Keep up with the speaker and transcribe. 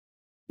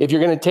if you're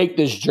going to take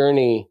this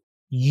journey,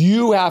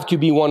 you have to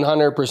be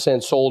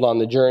 100% sold on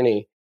the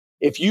journey.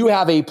 If you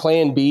have a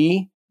plan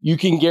B, you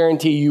can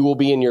guarantee you will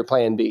be in your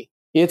plan B.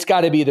 It's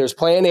got to be, there's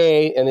plan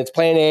A, and it's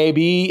plan A,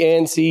 B,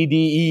 and C,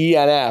 D, E,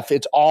 and F.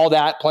 It's all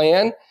that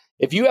plan.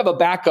 If you have a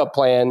backup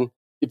plan,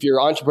 if your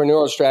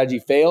entrepreneurial strategy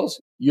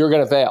fails, you're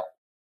going to fail.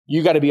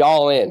 You got to be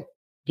all in.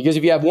 Because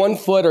if you have 1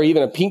 foot or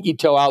even a pinky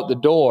toe out the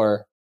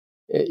door,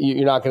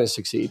 you're not going to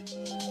succeed.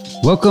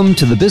 Welcome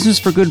to the Business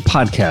for Good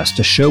podcast,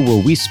 a show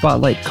where we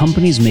spotlight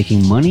companies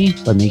making money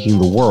by making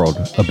the world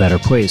a better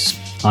place.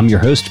 I'm your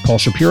host, Paul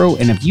Shapiro,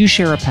 and if you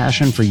share a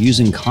passion for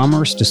using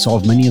commerce to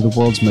solve many of the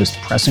world's most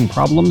pressing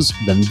problems,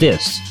 then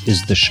this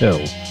is the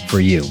show for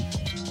you.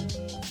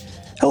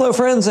 Hello,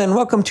 friends, and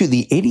welcome to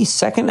the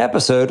 82nd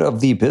episode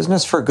of the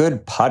Business for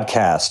Good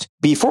podcast.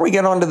 Before we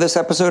get on to this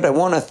episode, I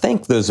want to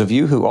thank those of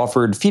you who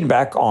offered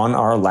feedback on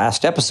our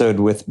last episode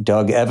with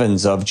Doug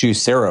Evans of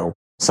Juicero.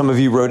 Some of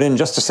you wrote in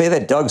just to say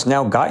that Doug's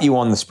now got you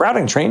on the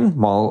sprouting train,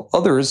 while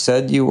others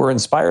said you were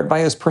inspired by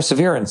his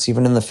perseverance,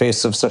 even in the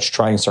face of such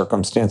trying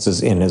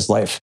circumstances in his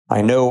life.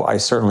 I know I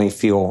certainly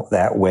feel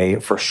that way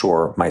for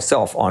sure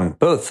myself on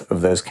both of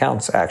those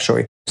counts,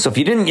 actually. So if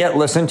you didn't yet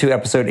listen to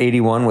episode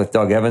 81 with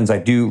Doug Evans, I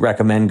do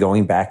recommend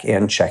going back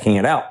and checking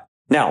it out.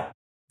 Now,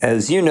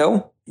 as you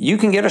know, you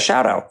can get a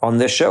shout out on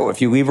this show if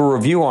you leave a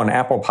review on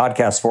Apple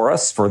Podcasts for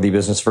us for the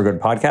Business for Good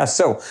podcast.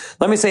 So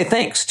let me say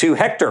thanks to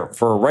Hector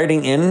for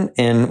writing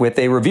in with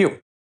a review.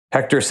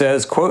 Hector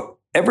says, quote,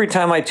 "Every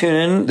time I tune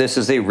in, this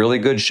is a really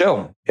good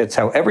show. It's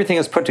how everything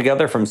is put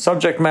together from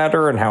subject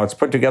matter and how it's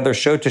put together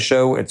show to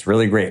show. It's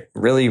really great.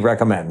 Really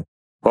recommend."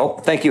 Well,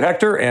 thank you,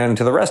 Hector. And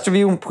to the rest of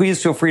you,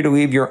 please feel free to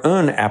leave your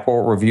own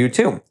Apple review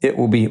too. It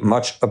will be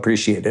much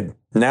appreciated.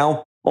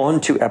 Now,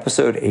 on to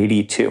episode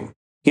 82.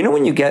 You know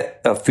when you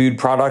get a food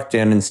product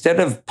and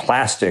instead of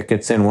plastic,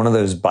 it's in one of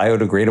those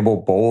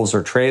biodegradable bowls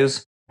or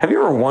trays? Have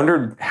you ever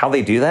wondered how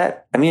they do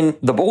that? I mean,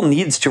 the bowl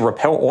needs to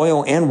repel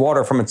oil and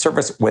water from its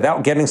surface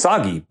without getting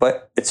soggy,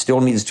 but it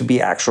still needs to be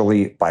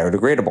actually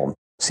biodegradable.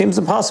 Seems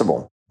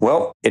impossible.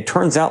 Well, it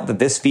turns out that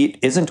this feat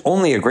isn't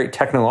only a great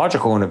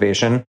technological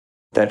innovation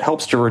that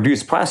helps to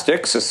reduce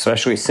plastics,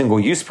 especially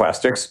single-use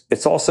plastics,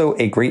 it's also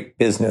a great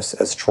business,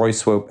 as Troy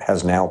Swope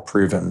has now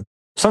proven.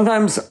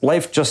 Sometimes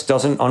life just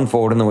doesn't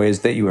unfold in the ways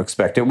that you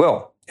expect it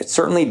will. It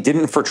certainly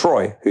didn't for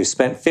Troy, who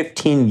spent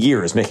 15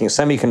 years making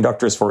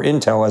semiconductors for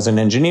Intel as an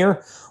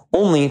engineer,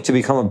 only to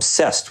become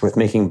obsessed with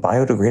making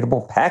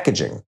biodegradable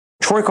packaging.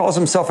 Troy calls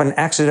himself an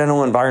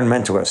accidental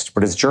environmentalist,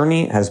 but his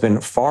journey has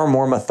been far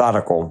more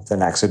methodical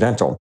than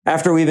accidental.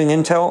 After leaving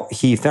Intel,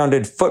 he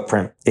founded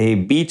Footprint,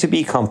 a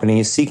B2B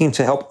company seeking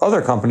to help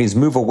other companies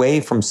move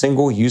away from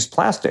single-use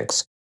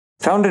plastics.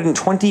 Founded in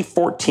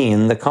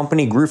 2014, the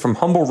company grew from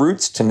humble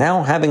roots to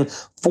now having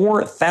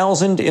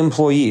 4,000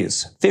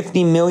 employees,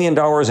 $50 million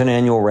in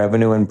annual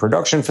revenue, and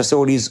production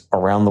facilities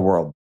around the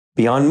world.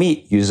 Beyond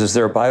Meat uses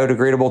their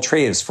biodegradable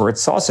trays for its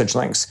sausage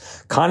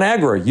links.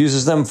 ConAgra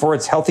uses them for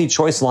its Healthy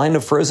Choice line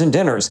of frozen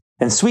dinners.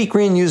 And Sweet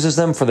Green uses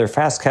them for their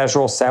fast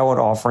casual salad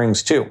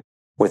offerings too.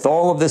 With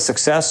all of this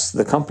success,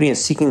 the company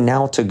is seeking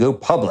now to go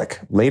public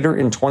later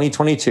in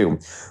 2022,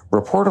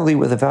 reportedly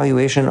with a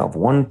valuation of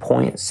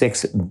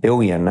 $1.6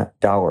 billion.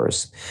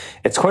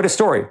 It's quite a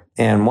story,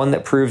 and one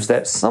that proves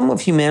that some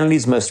of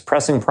humanity's most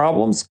pressing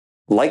problems,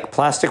 like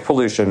plastic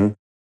pollution,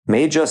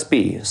 may just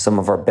be some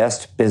of our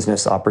best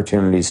business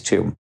opportunities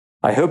too.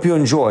 I hope you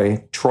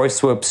enjoy Troy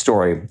Swope's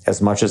story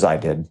as much as I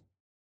did.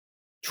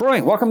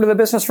 Troy, welcome to the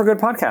Business for Good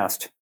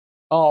podcast.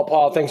 Oh,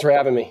 Paul, thanks for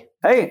having me.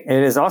 Hey,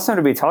 it is awesome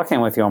to be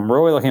talking with you. I'm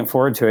really looking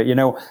forward to it. You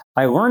know,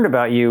 I learned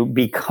about you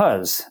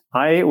because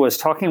I was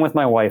talking with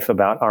my wife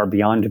about our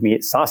Beyond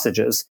Meat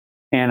sausages.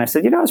 And I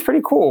said, it's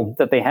pretty cool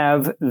that they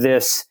have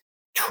this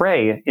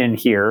tray in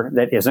here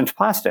that isn't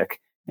plastic.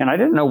 And I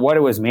didn't know what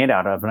it was made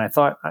out of. And I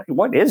thought,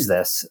 what is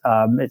this?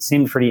 It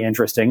seemed pretty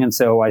interesting. And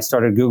so I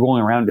started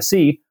Googling around to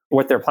see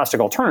what their plastic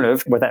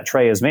alternative, what that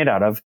tray is made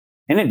out of.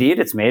 And indeed,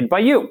 it's made by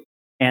you.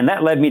 And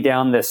that led me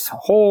down this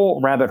whole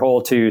rabbit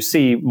hole to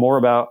see more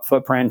about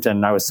Footprint.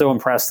 And I was so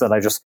impressed that I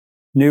just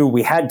knew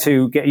we had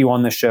to get you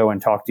on the show and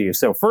talk to you.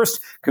 So first,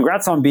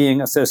 congrats on being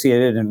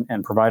associated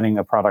and providing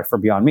a product for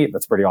Beyond Meat.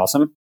 That's pretty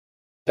awesome.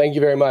 Thank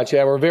you very much.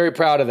 Yeah, we're very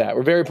proud of that.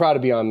 We're very proud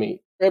of Beyond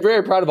Meat. We're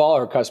very proud of all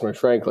our customers,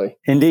 frankly.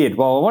 Indeed.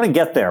 Well, I want to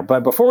get there.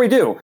 But before we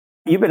do,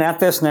 you've been at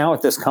this now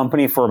at this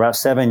company for about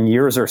 7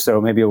 years or so,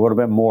 maybe a little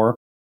bit more.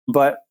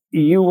 But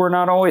you were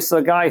not always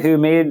the guy who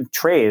made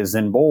trays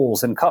and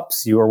bowls and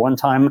cups. You were one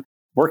time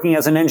working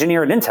as an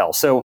engineer at Intel.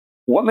 So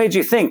what made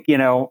you think,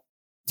 doing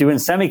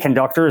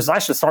semiconductors, I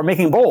should start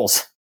making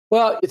bowls?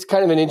 Well, it's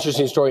kind of an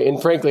interesting story. And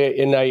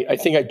frankly, I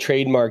think I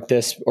trademarked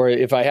this, or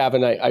if I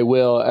haven't, I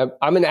will.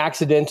 I'm an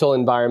accidental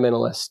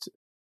environmentalist,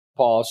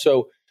 Paul.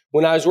 So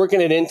when I was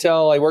working at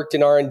Intel, I worked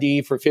in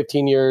R&D for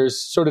 15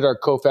 years. So did our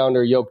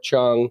co-founder, Yok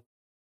Chung.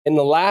 In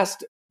the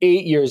last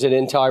 8 years at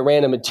Intel, I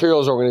ran a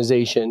materials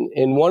organization.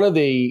 And one of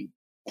the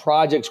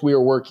projects we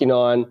were working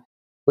on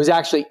was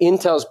actually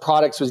Intel's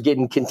products was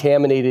getting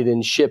contaminated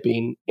in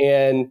shipping.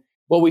 And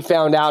what we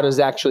found out is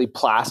actually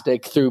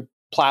plastic through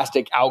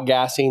plastic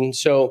outgassing.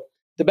 So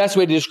the best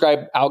way to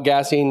describe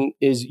outgassing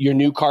is your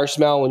new car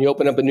smell. When you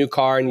open up a new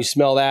car and you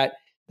smell that,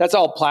 that's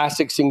all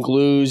plastics and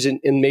glues and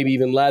maybe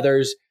even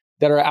leathers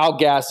that are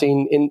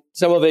outgassing. And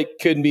some of it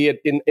could be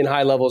in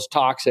high levels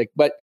toxic.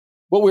 But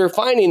what we were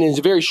finding is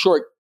a very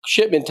short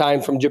shipment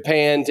time from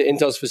Japan to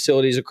Intel's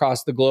facilities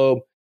across the globe.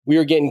 We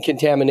were getting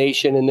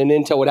contamination, and then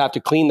Intel would have to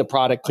clean the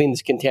product, clean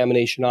this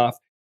contamination off.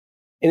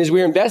 And as we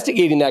were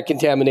investigating that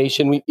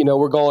contamination,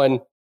 we're going,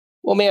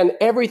 well, man,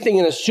 everything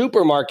in a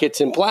supermarket's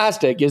in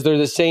plastic. Is there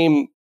the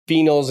same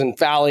phenols and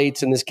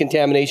phthalates and this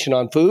contamination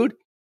on food?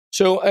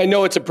 So I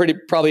know it's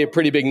probably a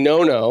pretty big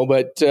no-no,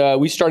 but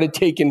we started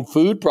taking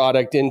food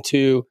product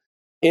into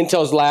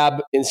Intel's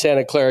lab in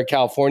Santa Clara,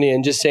 California,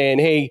 and just saying,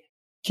 hey,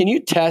 can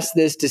you test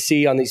this to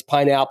see on these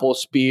pineapple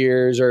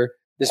spears or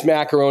this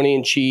macaroni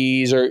and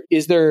cheese, or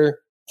is there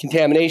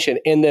contamination?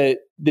 And the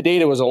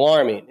data was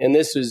alarming. And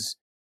this was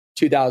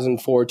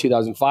 2004,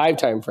 2005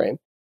 timeframe.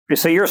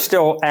 So you're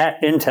still at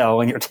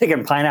Intel and you're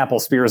taking pineapple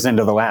spears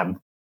into the lab.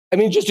 I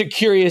mean, just a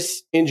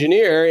curious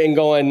engineer and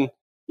going,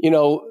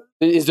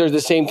 is there the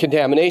same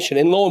contamination?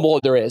 And lo and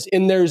behold, there is.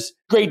 And there's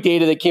great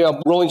data that came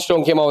out. Rolling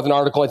Stone came out with an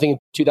article, I think in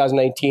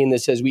 2019, that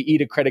says we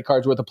eat a credit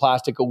card's worth of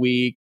plastic a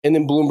week. And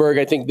then Bloomberg,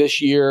 I think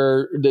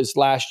this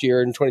last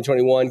year in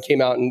 2021, came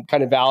out and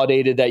kind of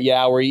validated that,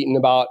 we're eating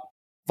about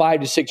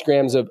 5 to 6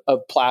 grams of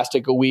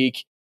plastic a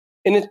week.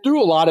 And it,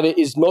 through a lot of it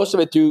is most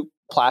of it through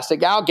plastic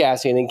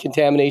outgassing and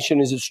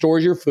contamination as it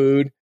stores your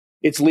food.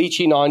 It's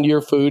leaching onto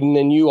your food and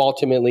then you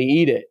ultimately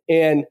eat it.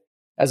 And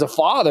as a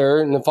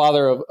father and the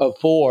father of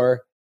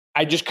 4,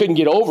 I just couldn't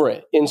get over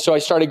it. And so I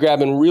started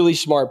grabbing really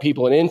smart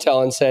people at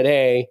Intel and said,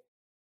 hey,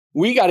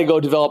 we got to go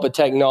develop a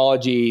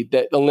technology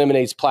that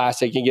eliminates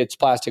plastic and gets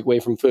plastic away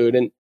from food.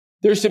 And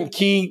there's some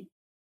key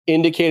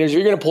indicators. If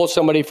you're going to pull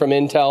somebody from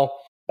Intel,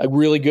 a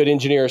really good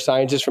engineer or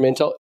scientist from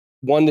Intel,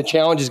 one, the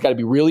challenge has got to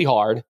be really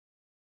hard.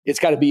 It's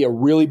got to be a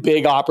really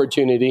big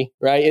opportunity,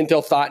 right?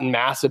 Intel thought in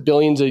massive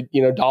billions of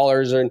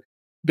dollars or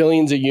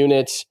billions of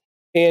units.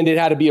 And it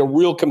had to be a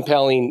real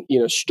compelling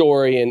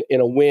story and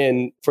a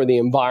win for the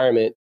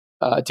environment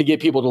to get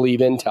people to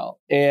leave Intel.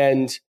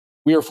 And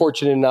we were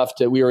fortunate enough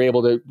that we were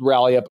able to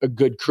rally up a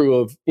good crew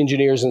of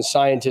engineers and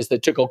scientists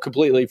that took a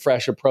completely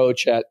fresh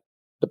approach at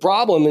the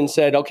problem and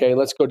said, okay,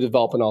 let's go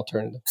develop an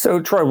alternative. So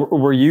Troy,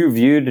 were you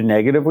viewed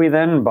negatively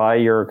then by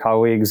your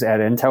colleagues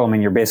at Intel? I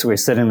mean, you're basically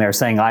sitting there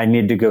saying, I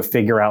need to go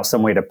figure out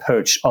some way to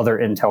poach other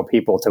Intel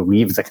people to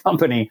leave the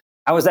company.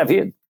 How was that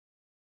viewed?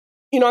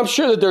 I'm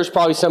sure that there's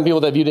probably some people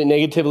that viewed it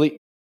negatively.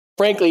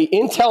 Frankly,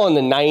 Intel in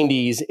the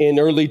 90s and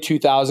early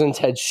 2000s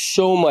had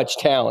so much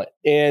talent.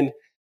 And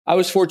I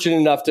was fortunate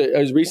enough I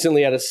was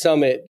recently at a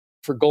summit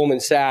for Goldman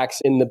Sachs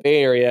in the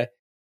Bay Area.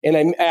 And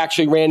I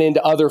actually ran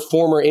into other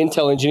former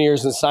Intel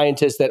engineers and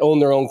scientists that own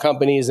their own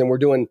companies and were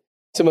doing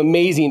some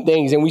amazing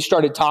things. And we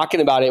started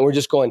talking about it and we're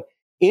just going,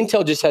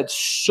 Intel just had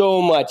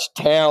so much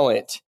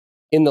talent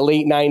in the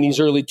late 90s,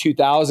 early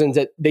 2000s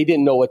that they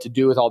didn't know what to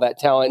do with all that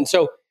talent. And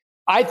so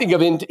I think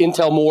of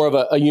Intel more of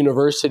a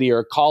university or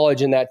a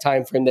college in that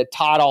time frame that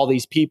taught all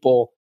these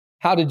people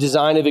how to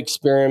design of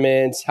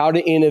experiments, how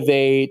to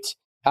innovate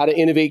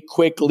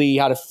quickly,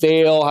 how to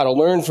fail, how to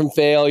learn from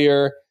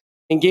failure,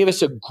 and gave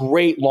us a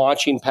great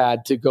launching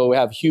pad to go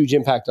have huge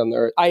impact on the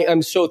earth.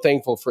 I'm so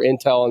thankful for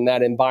Intel and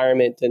that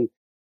environment and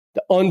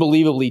the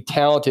unbelievably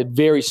talented,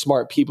 very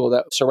smart people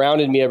that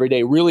surrounded me every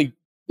day. Really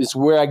is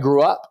where I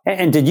grew up.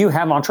 And did you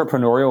have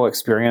entrepreneurial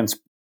experience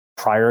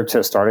prior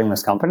to starting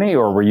this company,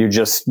 or were you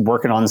just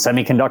working on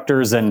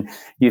semiconductors and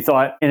you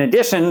thought, in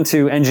addition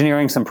to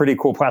engineering some pretty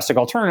cool plastic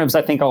alternatives,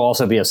 I think I'll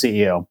also be a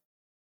CEO?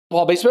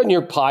 Well, based on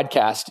your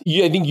podcast,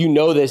 I think you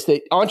know this,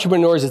 that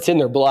entrepreneurs, it's in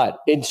their blood.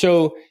 And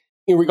so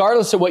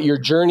regardless of what your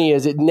journey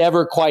is, it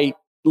never quite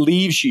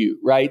leaves you,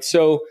 right?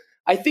 So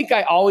I think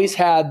I always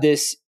had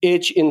this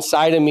itch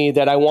inside of me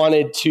that I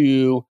wanted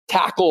to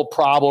tackle a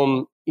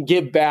problem,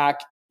 give back,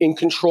 and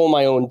control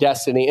my own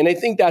destiny. And I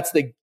think that's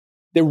the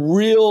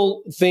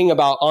real thing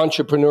about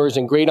entrepreneurs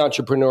and great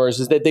entrepreneurs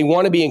is that they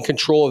want to be in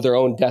control of their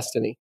own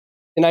destiny.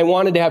 And I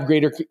wanted to have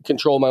greater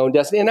control of my own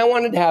destiny. And I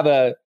wanted to have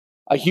a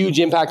huge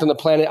impact on the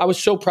planet. I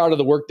was so proud of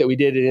the work that we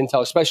did at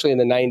Intel, especially in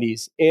the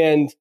 90s.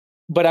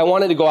 But I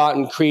wanted to go out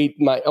and create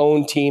my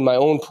own team, my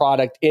own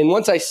product. And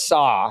once I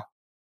saw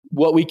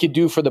what we could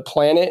do for the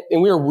planet,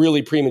 and we were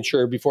really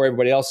premature before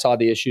everybody else saw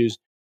the issues.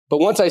 But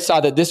once I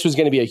saw that this was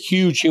going to be a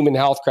huge human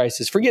health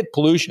crisis, forget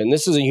pollution,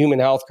 this is a human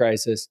health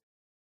crisis,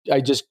 I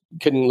just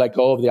couldn't let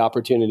go of the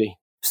opportunity.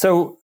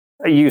 So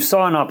you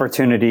saw an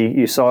opportunity.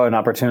 You saw an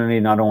opportunity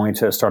not only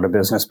to start a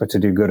business, but to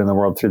do good in the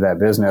world through that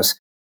business.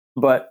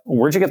 But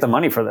where'd you get the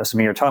money for this? I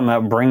mean, you're talking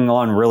about bringing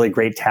on really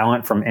great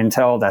talent from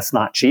Intel. That's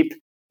not cheap.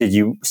 Did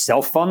you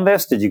self-fund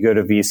this? Did you go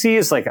to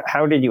VCs? Like,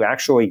 how did you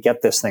actually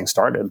get this thing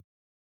started?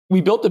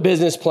 We built a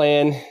business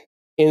plan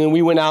and then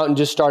we went out and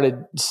just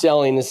started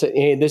selling and said,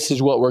 hey, this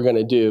is what we're going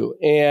to do.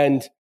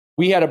 And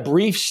we had a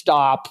brief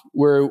stop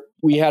where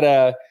we had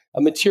a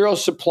material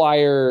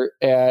supplier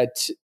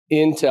at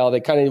Intel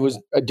that kind of was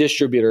a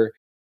distributor.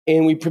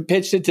 And we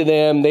pitched it to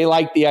them. They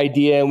liked the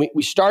idea. And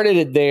we started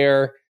it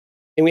there.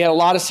 And we had a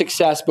lot of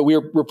success, but we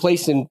were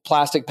replacing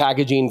plastic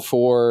packaging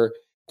for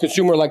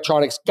consumer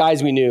electronics,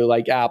 guys we knew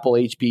like Apple,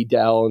 HP,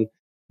 Dell.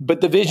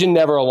 But the vision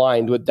never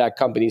aligned with that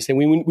company. So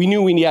we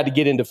knew we had to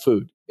get into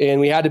food and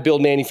we had to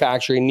build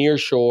manufacturing near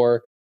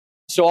shore.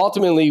 So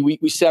ultimately, we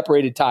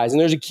separated ties.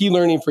 And there's a key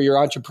learning for your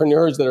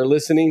entrepreneurs that are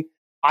listening.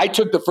 I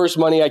took the first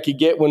money I could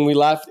get when we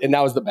left, and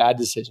that was the bad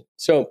decision.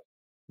 So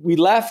we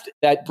left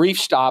that brief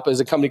stop as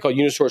a company called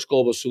Unisource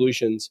Global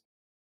Solutions.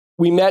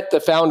 We met the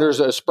founders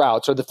of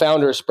Sprouts, or the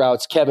founder of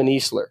Sprouts, Kevin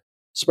Easler,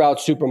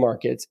 Sprouts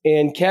Supermarkets.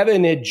 And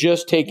Kevin had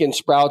just taken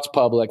Sprouts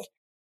public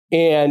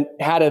and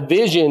had a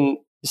vision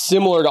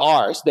similar to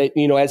ours that,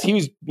 as he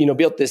was,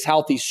 built this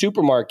healthy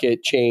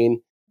supermarket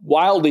chain,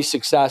 wildly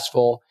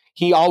successful.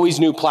 He always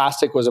knew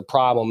plastic was a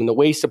problem and the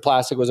waste of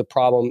plastic was a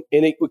problem.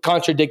 And it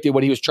contradicted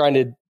what he was trying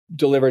to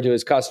deliver to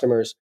his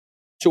customers.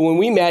 So when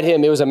we met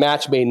him, it was a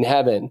match made in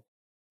heaven.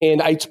 And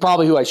it's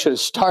probably who I should have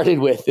started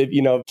with,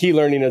 key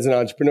learning as an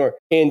entrepreneur.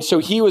 And so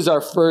he was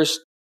our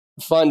first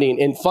funding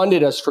and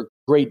funded us for a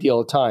great deal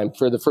of time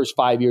for the first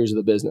 5 years of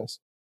the business.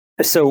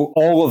 So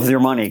all of your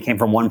money came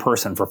from one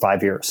person for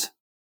 5 years?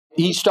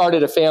 He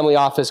started a family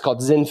office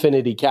called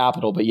Zinfinity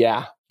Capital. But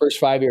yeah, first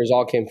 5 years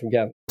all came from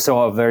Kevin.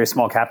 So a very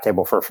small cap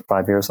table for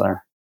 5 years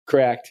there.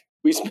 Correct.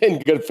 We spent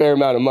a good fair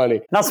amount of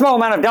money. Not a small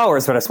amount of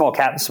dollars, but a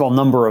small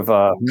number of...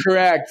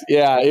 Correct.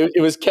 Yeah.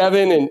 It was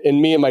Kevin and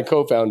me and my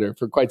co-founder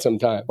for quite some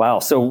time. Wow.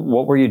 So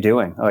what were you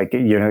doing?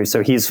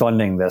 So he's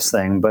funding this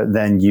thing, but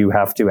then you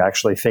have to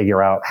actually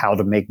figure out how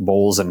to make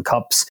bowls and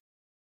cups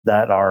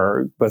that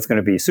are both going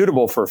to be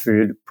suitable for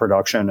food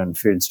production and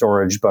food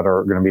storage, but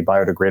are going to be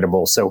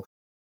biodegradable. So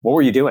what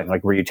were you doing?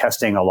 Were you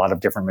testing a lot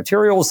of different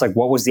materials?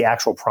 What was the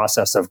actual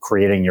process of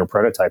creating your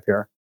prototype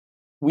here?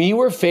 We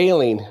were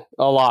failing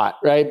a lot,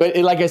 right? But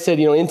like I said,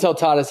 Intel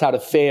taught us how to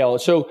fail.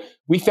 So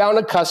we found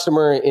a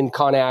customer in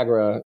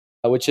ConAgra,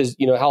 which is,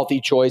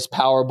 Healthy Choice,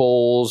 Power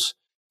Bowls,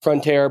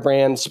 Frontier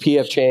Brands,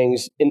 PF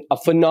Chang's, and a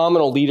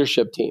phenomenal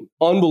leadership team,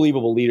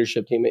 unbelievable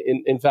leadership team.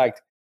 In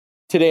fact,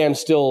 today I'm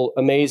still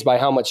amazed by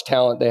how much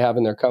talent they have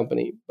in their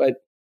company. But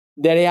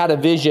they had a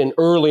vision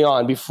early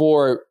on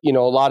before, a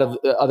lot of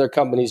other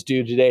companies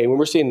do today. When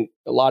we're seeing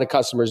a lot of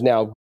customers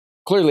now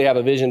clearly have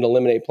a vision to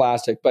eliminate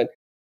plastic, but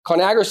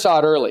ConAgra saw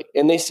it early,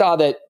 and they saw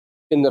that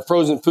in the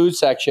frozen food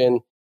section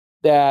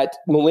that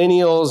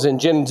millennials and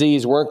Gen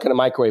Zs weren't going to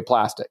microwave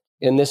plastic.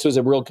 And this was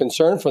a real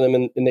concern for them,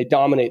 and they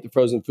dominate the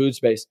frozen food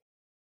space.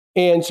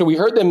 And so we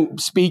heard them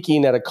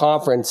speaking at a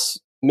conference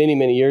many,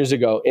 many years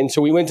ago. And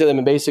so we went to them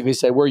and basically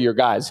said, we're your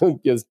guys,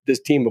 this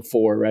team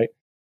before, right?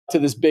 To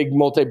this big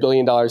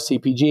multi-billion-dollar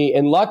CPG.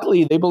 And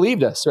luckily, they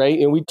believed us, right?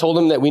 And we told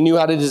them that we knew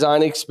how to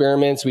design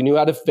experiments, we knew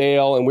how to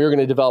fail, and we were going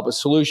to develop a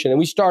solution. And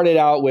we started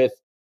out with,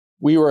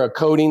 we were a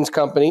coatings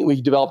company.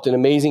 We developed an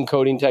amazing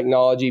coating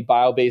technology,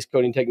 bio-based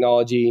coating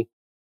technology.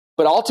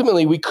 But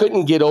ultimately, we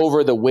couldn't get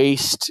over the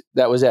waste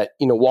that was at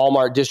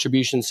Walmart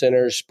distribution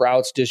centers,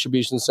 Sprouts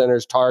distribution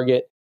centers,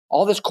 Target,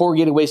 all this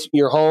corrugated waste in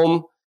your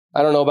home.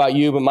 I don't know about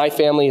you, but my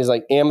family is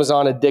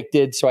Amazon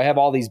addicted. So I have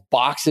all these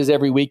boxes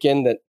every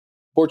weekend that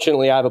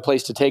fortunately I have a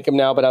place to take them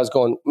now. But I was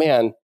going,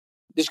 man,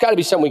 there's got to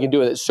be something we can do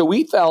with it. So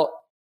we felt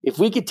if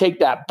we could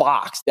take that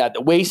box, the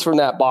waste from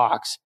that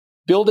box,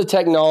 build a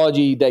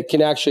technology that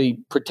can actually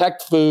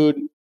protect food,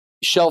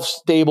 shelf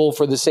stable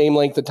for the same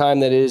length of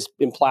time that it is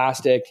in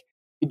plastic.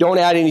 You don't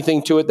add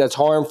anything to it that's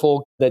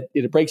harmful, that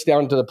it breaks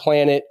down to the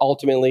planet.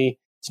 Ultimately,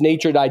 it's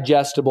nature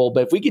digestible.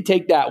 But if we could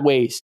take that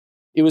waste,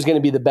 it was going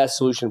to be the best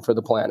solution for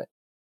the planet.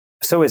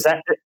 So is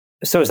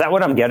that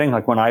what I'm getting?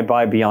 When I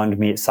buy Beyond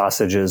Meat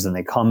sausages and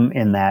they come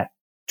in that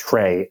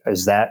tray,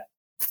 is that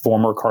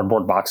former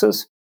cardboard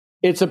boxes?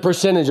 It's a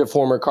percentage of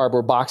former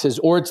cardboard boxes,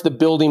 or it's the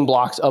building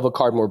blocks of a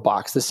cardboard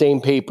box, the same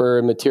paper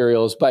and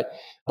materials. But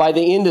by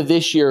the end of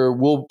this year,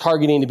 we're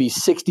targeting to be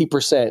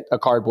 60% a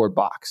cardboard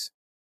box.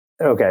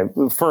 Okay.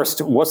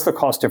 First, what's the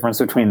cost difference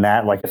between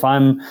that? If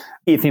I'm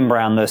Ethan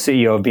Brown, the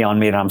CEO of Beyond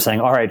Meat, and I'm saying,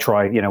 all right,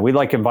 Troy, we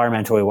like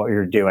environmentally what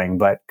you're doing,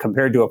 but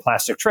compared to a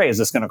plastic tray, is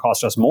this going to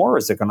cost us more or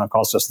is it going to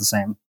cost us the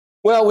same?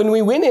 Well, when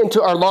we went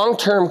into our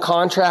long-term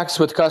contracts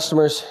with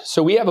customers,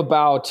 so we have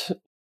about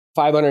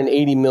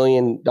 $580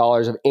 million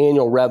of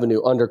annual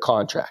revenue under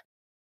contract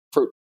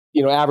for,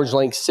 average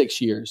length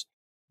 6 years.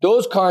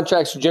 Those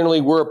contracts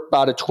generally were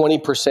about a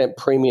 20%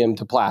 premium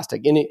to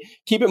plastic. And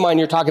keep in mind,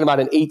 you're talking about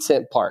an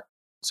 8-cent part.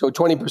 So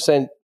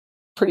 20%,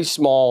 pretty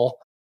small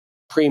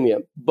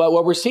premium. But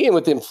what we're seeing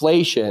with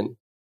inflation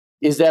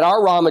is that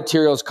our raw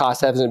materials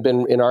costs haven't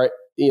been in our,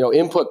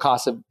 input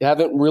costs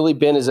haven't really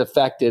been as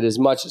affected as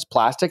much as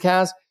plastic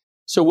has.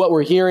 So what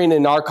we're hearing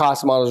in our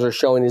cost models are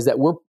showing is that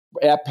we're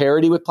at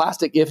parity with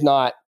plastic, if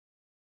not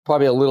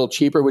probably a little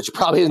cheaper, which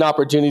probably is an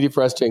opportunity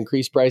for us to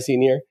increase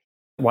pricing here.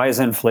 Why is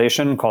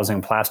inflation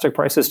causing plastic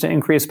prices to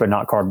increase, but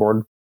not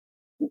cardboard?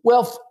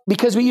 Well,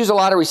 because we use a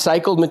lot of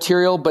recycled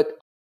material, but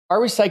our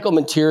recycled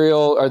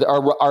material,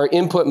 or our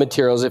input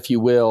materials, if you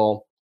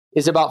will,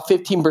 is about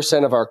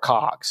 15% of our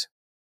COGS.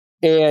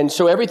 And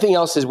so everything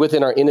else is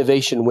within our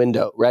innovation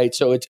window, right?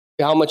 So it's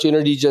how much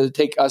energy does it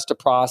take us to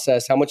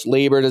process? How much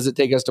labor does it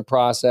take us to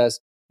process?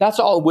 That's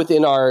all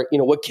within our,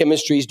 what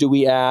chemistries do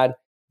we add?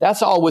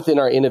 That's all within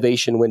our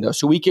innovation window.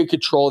 So we can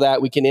control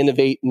that. We can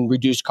innovate and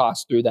reduce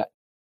costs through that.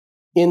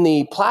 In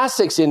the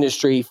plastics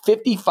industry,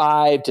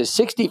 55 to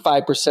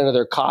 65% of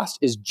their cost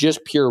is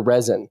just pure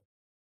resin.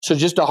 So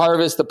just to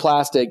harvest the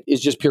plastic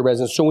is just pure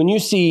resin. So when you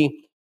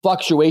see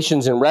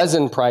fluctuations in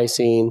resin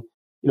pricing,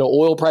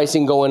 oil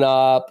pricing going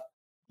up,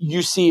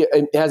 you see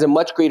it has a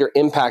much greater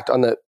impact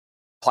on the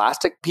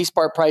plastic piece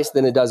part price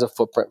than it does a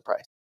footprint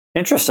price.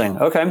 Interesting.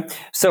 Okay.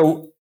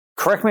 So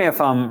correct me if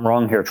I'm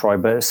wrong here, Troy,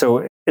 but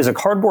so is a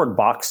cardboard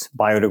box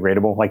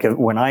biodegradable? Like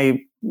when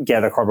I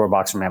get a cardboard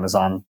box from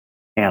Amazon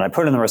and I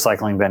put it in the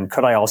recycling bin,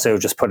 could I also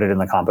just put it in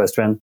the compost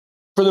bin?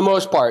 For the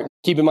most part.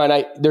 Keep in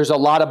mind, there's a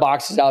lot of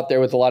boxes out there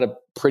with a lot of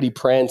pretty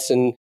prints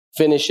and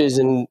finishes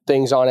and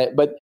things on it.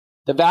 But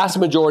the vast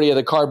majority of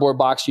the cardboard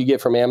box you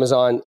get from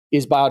Amazon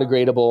is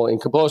biodegradable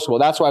and compostable.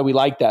 That's why we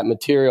like that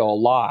material a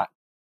lot.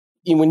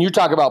 And when you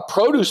talk about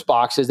produce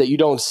boxes that you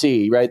don't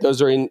see, right?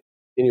 Those are in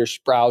your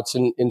Sprouts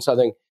and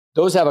something.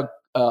 Those have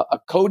a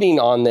coating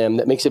on them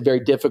that makes it very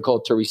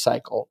difficult to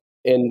recycle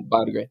and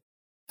biodegrade.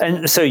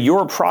 And so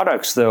your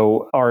products,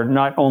 though, are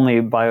not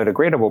only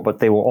biodegradable, but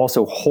they will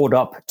also hold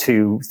up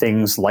to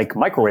things like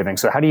microwaving.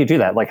 So how do you do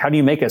that? Like, how do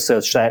you make it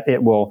such that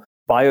it will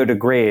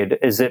biodegrade?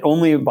 Is it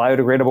only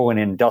biodegradable in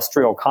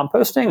industrial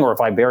composting? Or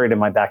if I bury it in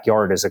my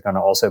backyard, is it going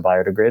to also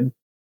biodegrade?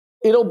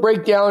 It'll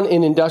break down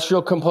in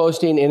industrial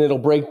composting and it'll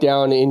break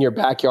down in your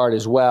backyard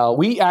as well.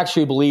 We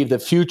actually believe the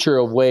future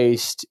of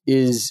waste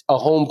is a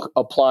home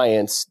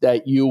appliance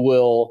that you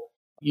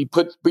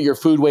put your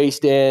food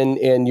waste in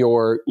and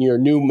your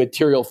new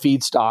material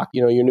feedstock,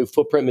 your new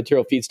footprint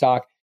material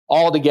feedstock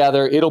all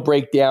together. It'll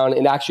break down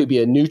and actually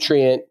be a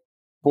nutrient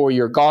for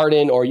your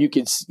garden, or you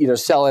could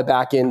sell it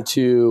back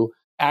into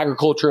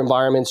agriculture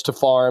environments to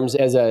farms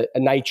as a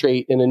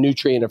nitrate and a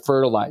nutrient, a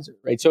fertilizer,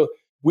 right? So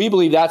we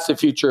believe that's the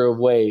future of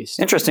waste.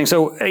 Interesting.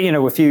 So,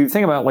 if you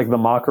think about like the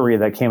mockery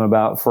that came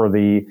about for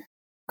the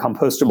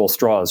compostable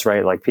straws,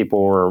 right? Like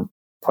people were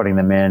putting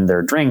them in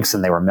their drinks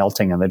and they were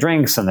melting in the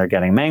drinks and they're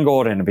getting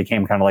mangled and it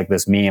became kind of like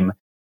this meme.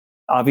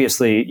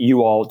 Obviously,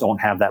 you all don't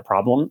have that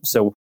problem.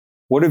 So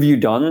what have you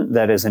done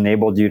that has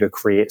enabled you to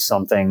create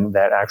something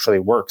that actually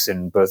works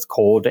in both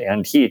cold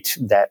and heat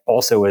that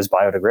also is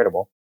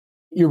biodegradable?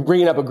 You're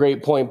bringing up a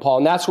great point, Paul.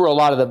 And that's where a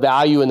lot of the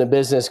value in the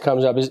business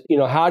comes up is,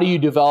 how do you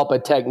develop a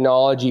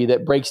technology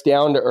that breaks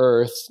down to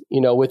earth,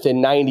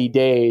 within 90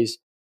 days,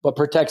 but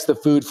protects the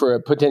food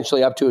for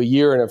potentially up to a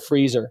year in a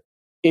freezer?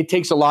 It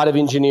takes a lot of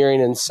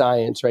engineering and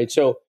science, right?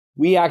 So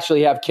we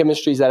actually have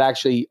chemistries that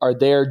actually are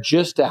there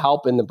just to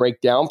help in the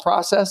breakdown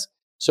process.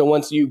 So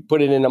once you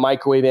put it in a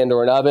microwave and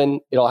or an oven,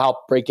 it'll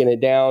help breaking it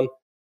down.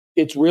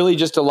 It's really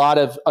just a lot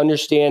of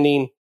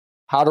understanding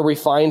how to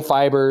refine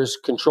fibers,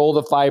 control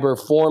the fiber,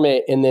 form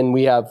it, and then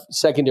we have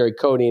secondary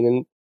coating.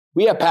 And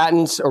we have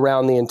patents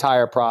around the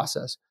entire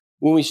process.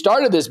 When we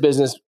started this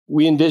business,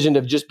 we envisioned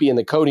of just being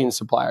the coating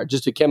supplier,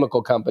 just a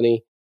chemical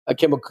company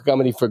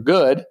for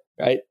good,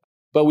 right?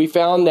 But we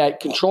found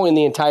that controlling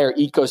the entire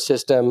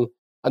ecosystem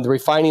and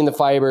refining the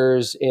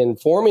fibers and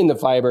forming the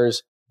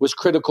fibers was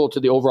critical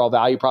to the overall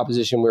value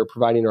proposition we were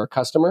providing to our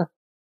customer.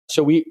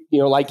 So we,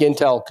 like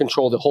Intel,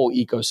 control the whole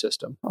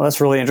ecosystem. Well,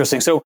 that's really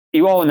interesting. So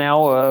you all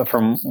now,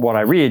 from what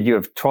I read, you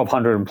have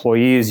 1,200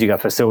 employees. You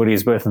got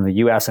facilities both in the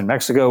U.S. and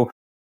Mexico.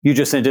 You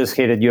just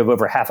indicated you have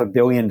over $500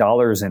 million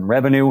in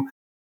revenue.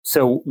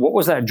 So what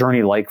was that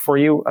journey like for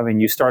you? I mean,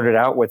 you started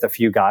out with a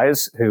few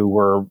guys who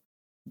were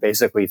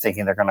basically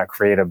thinking they're going to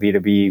create a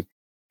B2B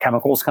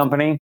chemicals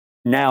company.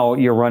 Now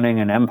you're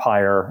running an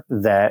empire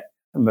that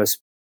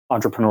most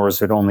entrepreneurs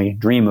would only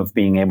dream of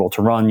being able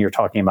to run. You're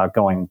talking about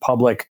going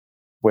public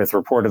with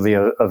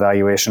reportedly a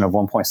valuation of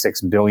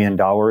 $1.6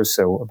 billion.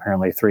 So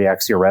apparently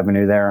 3x your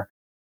revenue there.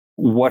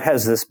 What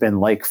has this been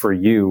like for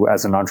you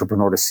as an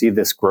entrepreneur to see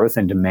this growth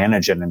and to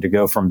manage it and to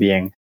go from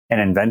being an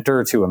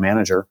inventor to a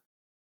manager?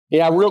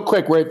 Yeah, real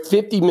quick, we're at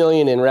 50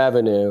 million in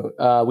revenue. Did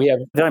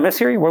I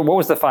mishear you? What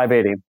was the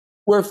 580?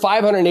 We're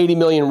 580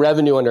 million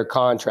revenue under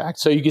contract.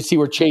 So you can see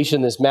we're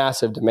chasing this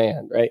massive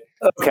demand, right?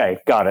 Okay,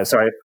 got it.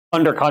 Sorry.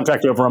 Under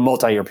contract over a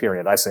multi-year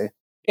period, I see.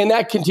 And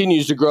that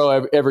continues to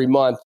grow every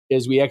month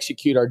as we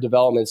execute our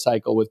development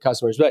cycle with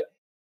customers. But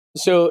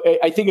so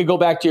I think I go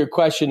back to your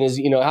question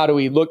is, how do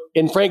we look?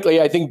 And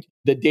frankly, I think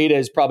the data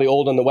is probably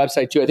old on the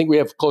website too. I think we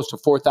have close to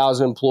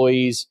 4,000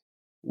 employees.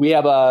 We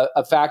have a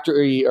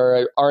factory or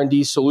an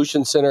R&D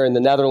solution center in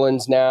the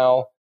Netherlands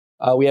now.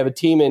 We have a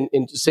team in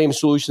the same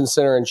solution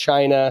center in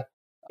China,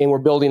 and we're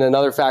building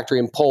another factory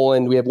in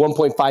Poland. We have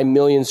 1.5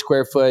 million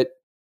square foot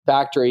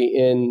factory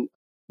in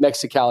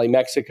Mexicali,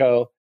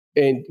 Mexico.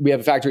 And we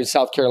have a factory in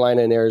South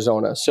Carolina and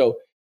Arizona. So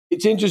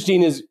it's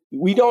interesting is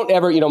we don't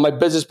ever, my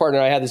business partner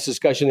and I had this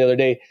discussion the other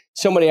day.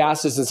 Somebody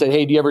asked us and said,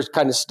 hey, do you ever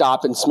kind of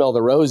stop and smell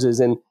the roses?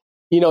 And,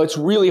 it's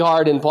really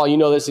hard. And Paul,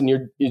 this, and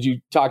as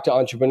you talk to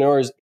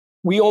entrepreneurs,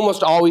 we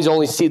almost always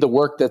only see the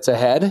work that's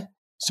ahead.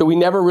 So we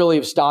never really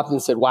have stopped and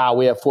said, wow,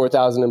 we have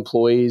 4,000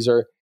 employees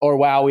or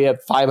wow, we have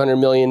 $500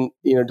 million,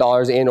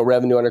 dollars annual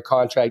revenue under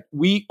contract.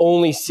 We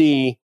only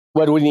see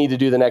what do we need to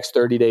do the next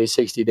 30 days,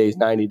 60 days,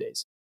 90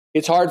 days?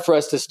 It's hard for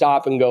us to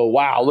stop and go,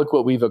 wow, look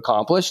what we've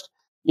accomplished.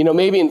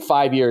 Maybe in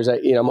 5 years,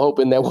 I'm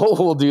hoping that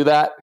we'll do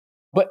that.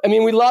 But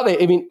we love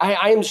it.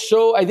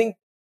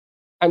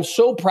 I'm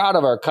so proud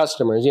of our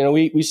customers.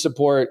 We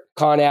support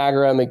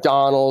ConAgra,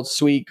 McDonald's,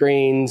 Sweet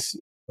Greens,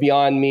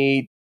 Beyond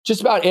Meat,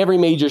 just about every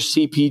major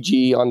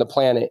CPG on the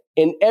planet.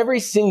 And every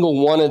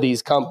single one of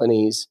these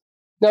companies,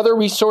 now they're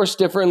resourced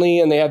differently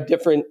and they have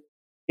different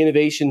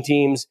innovation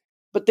teams,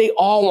 but they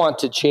all want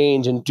to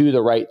change and do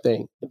the right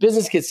thing. The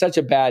business gets such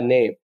a bad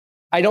name.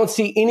 I don't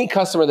see any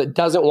customer that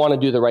doesn't want to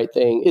do the right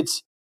thing.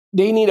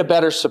 They need a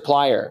better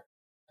supplier.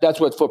 That's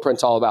what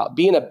Footprint's all about,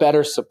 being a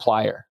better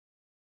supplier.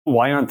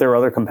 Why aren't there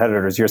other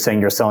competitors? You're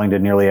saying you're selling to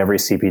nearly every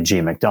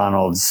CPG,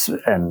 McDonald's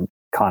and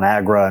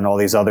ConAgra and all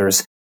these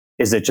others.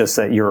 Is it just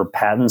that your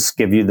patents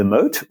give you the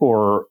moat,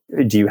 or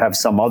do you have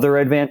some other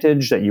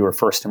advantage that you were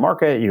first to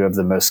market? You have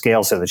the most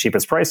scale, so the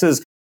cheapest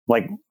prices.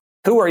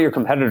 Who are your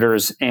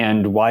competitors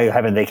and why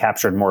haven't they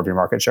captured more of your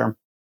market share?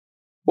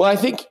 Well, I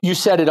think you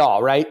said it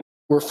all, right?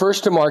 We're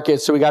first to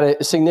market, so we got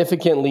a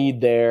significant lead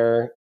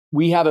there.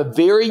 We have a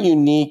very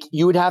unique,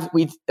 we have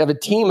a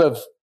team of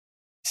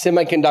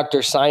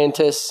semiconductor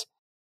scientists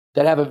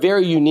that have a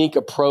very unique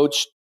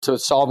approach to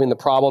solving the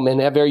problem and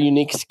have very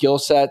unique skill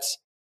sets.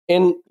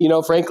 And,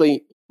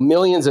 frankly,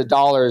 millions of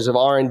dollars of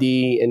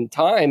R&D and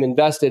time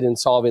invested in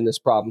solving this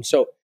problem.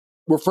 So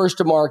we're first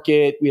to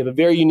market. We have a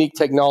very unique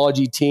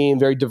technology team,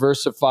 very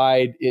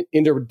diversified,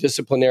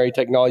 interdisciplinary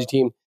technology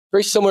team,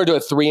 very similar to a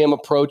 3M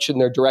approach in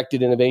their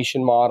directed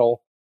innovation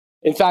model.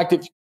 In fact,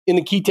 in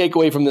the key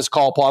takeaway from this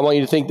call, Paul, I want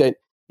you to think that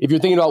if you're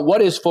thinking about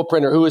what is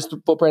Footprint or who is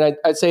Footprint,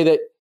 I'd say that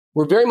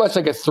we're very much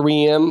like a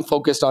 3M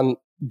focused on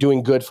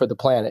doing good for the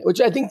planet, which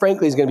I think,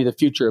 frankly, is going to be the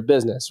future of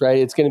business, right?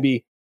 It's going to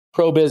be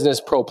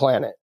pro-business,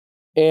 pro-planet.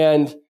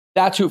 And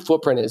that's who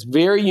Footprint is.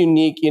 Very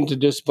unique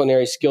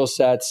interdisciplinary skill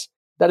sets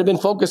that have been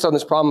focused on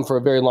this problem for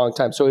a very long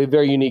time. So a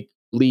very unique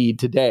lead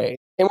today.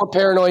 And we're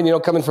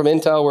paranoid, coming from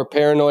Intel, we're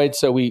paranoid.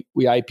 So we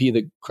IP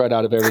the crud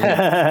out of everything.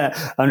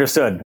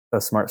 Understood. A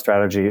smart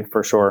strategy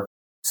for sure.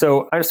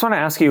 So I just want to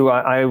ask you,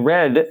 I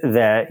read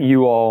that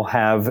you all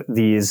have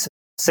these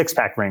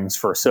 6-pack rings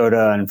for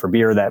soda and for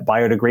beer that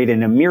biodegrade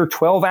in a mere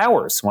 12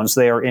 hours once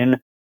they are in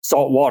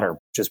salt water,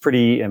 which is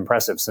pretty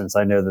impressive since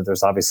I know that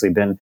there's obviously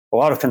been a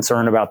lot of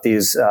concern about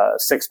these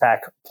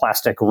 6-pack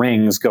plastic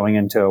rings going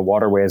into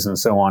waterways and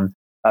so on.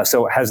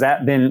 So has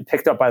that been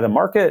picked up by the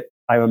market?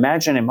 I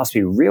imagine it must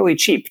be really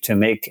cheap to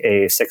make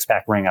a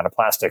 6-pack ring out of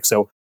plastic.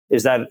 So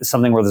is that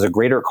something where there's a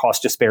greater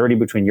cost disparity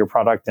between your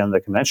product and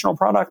the conventional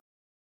product?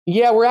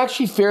 Yeah, we're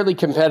actually fairly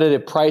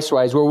competitive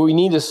price-wise. Where we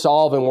need to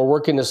solve, and we're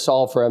working to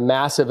solve for a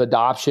massive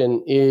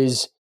adoption,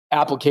 is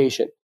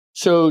application.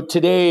 So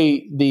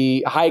today,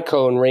 the high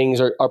cone rings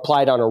are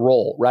applied on a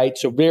roll, right?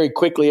 So very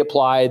quickly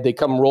applied, they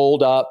come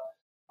rolled up.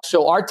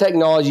 So our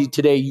technology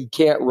today, you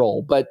can't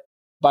roll. But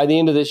by the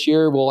end of this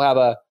year, we'll have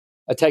a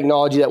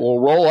technology that will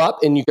roll up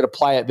and you could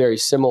apply it very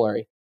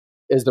similarly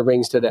as the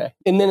rings today.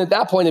 And then at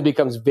that point, it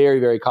becomes very,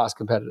 very cost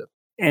competitive.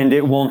 And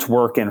it won't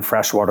work in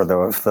fresh water,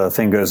 though. If the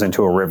thing goes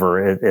into a river,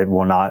 it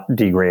will not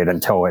degrade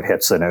until it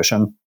hits an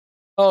ocean.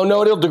 Oh,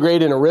 no, it'll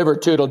degrade in a river,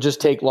 too. It'll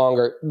just take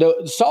longer. The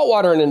salt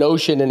water in an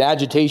ocean and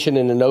agitation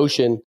in an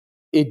ocean,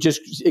 it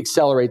just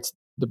accelerates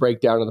the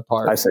breakdown of the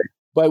part. I see.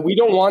 But we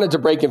don't want it to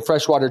break in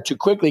fresh water too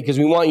quickly because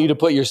we want you to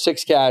put your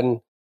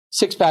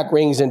 6-pack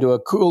rings into a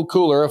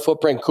cooler, a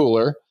Footprint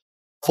cooler,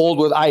 filled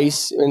with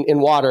ice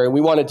and water. And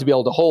we want it to be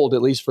able to hold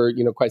at least for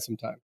quite some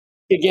time.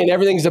 Again,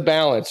 everything's a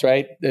balance,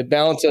 right? The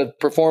balance of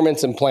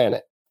performance and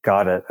planet.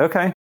 Got it.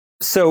 Okay.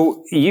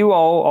 So you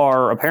all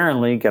are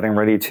apparently getting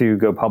ready to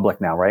go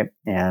public now, right?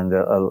 And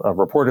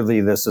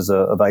reportedly, this is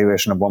a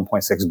valuation of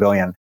 $1.6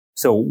 billion.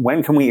 So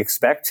when can we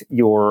expect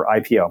your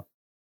IPO?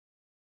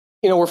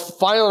 We're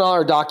filing all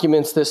our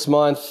documents this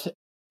month,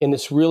 and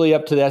it's really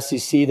up to the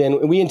SEC.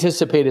 Then we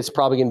anticipate it's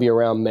probably going to be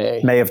around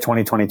May of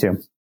 2022.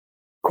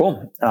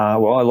 Cool.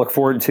 Well, I look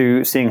forward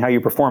to seeing how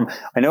you perform.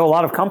 I know a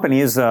lot of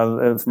companies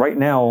right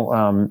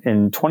now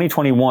in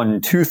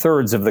 2021,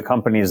 2/3 of the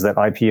companies that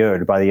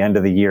IPO'd by the end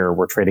of the year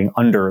were trading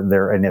under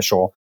their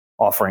initial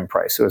offering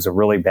price. So it was a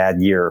really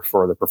bad year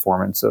for the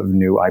performance of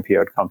new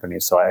IPO'd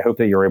companies. So I hope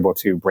that you're able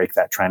to break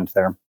that trend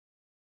there.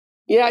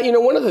 Yeah,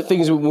 one of the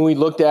things when we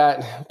looked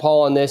at,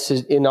 Paul, on this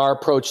is in our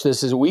approach,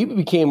 is we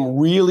became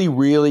really,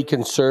 really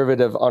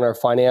conservative on our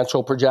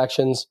financial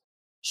projections.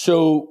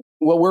 So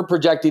what we're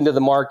projecting to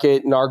the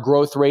market and our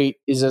growth rate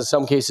is in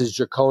some cases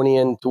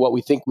draconian to what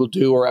we think we'll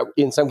do, or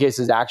in some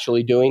cases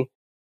actually doing.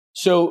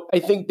 So I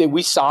think that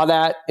we saw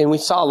that, and we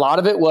saw a lot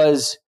of it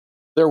was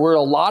there were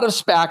a lot of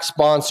SPAC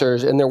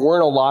sponsors and there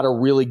weren't a lot of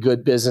really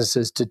good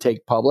businesses to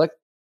take public.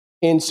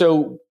 And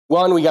so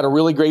one, we got a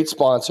really great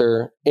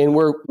sponsor, and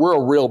we're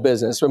a real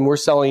business. When we're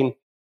selling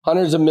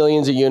hundreds of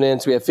millions of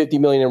units, we have 50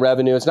 million in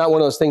revenue. It's not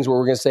one of those things where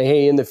we're going to say,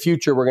 hey, in the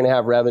future, we're going to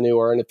have revenue,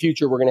 or in the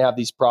future, we're going to have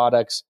these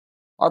products.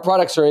 Our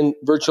products are in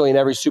virtually in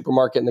every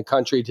supermarket in the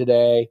country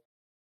today.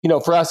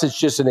 For us, it's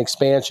just an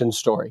expansion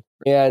story.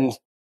 And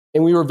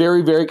we were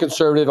very, very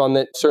conservative on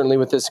that, certainly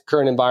with this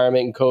current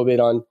environment and COVID,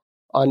 on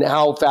on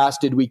how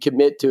fast did we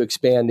commit to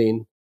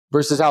expanding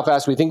versus how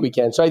fast we think we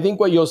can. So I think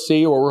what you'll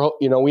see, or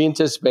we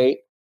anticipate,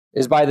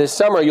 is by this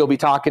summer you'll be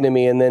talking to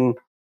me, and then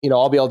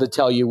I'll be able to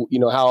tell you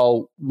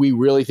how we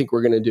really think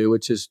we're going to do,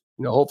 which is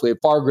hopefully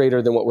far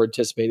greater than what we're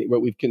anticipating,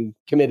 what we've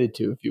committed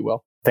to, if you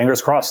will.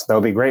 Fingers crossed. That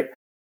would be great.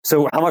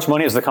 So how much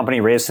money has the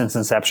company raised since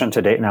inception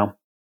to date now?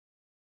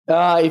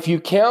 If you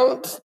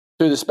count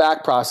through the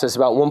SPAC process,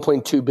 about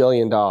 $1.2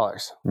 billion.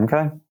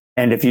 Okay.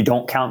 And if you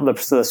don't count the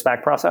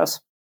SPAC process?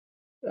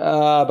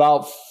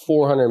 About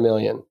 $400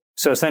 million.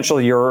 So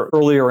essentially your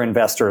earlier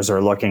investors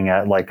are looking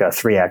at like a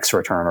 3x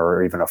return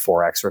or even a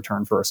 4x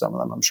return for some of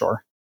them, I'm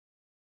sure.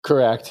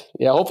 Correct.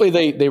 Yeah. Hopefully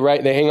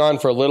they hang on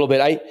for a little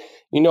bit.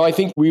 I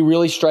think we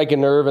really strike a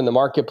nerve in the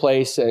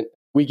marketplace, and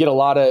we get a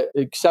lot of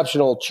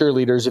exceptional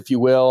cheerleaders, if you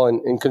will,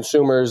 and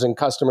consumers and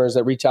customers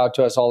that reach out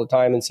to us all the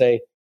time and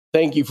say,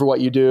 thank you for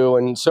what you do.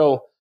 And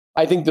so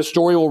I think the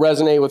story will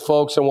resonate with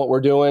folks and what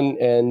we're doing.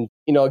 And,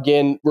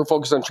 again, we're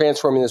focused on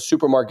transforming the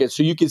supermarket.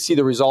 So you can see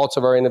the results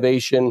of our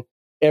innovation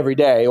every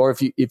day. Or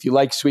if you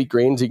like Sweet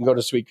Greens, you can go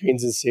to Sweet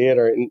Greens and see it,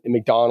 or in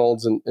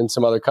McDonald's and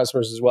some other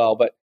customers as well.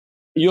 But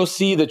you'll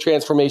see the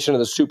transformation of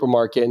the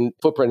supermarket, and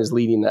Footprint is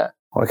leading that.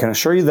 Well, I can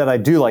assure you that I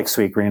do like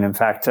Sweet Green. In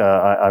fact,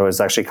 I was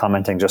actually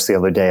commenting just the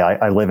other day.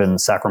 I live in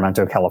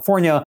Sacramento,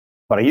 California,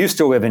 but I used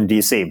to live in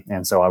DC.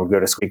 And so I would go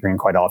to Sweet Green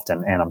quite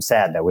often. And I'm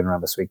sad that we don't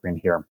have a Sweet Green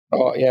here.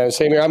 Oh, yeah.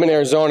 Same here. I'm in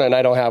Arizona and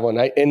I don't have one.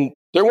 And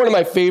they're one of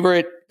my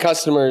favorite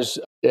customers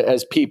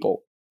as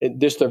people.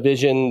 Just their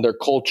vision, their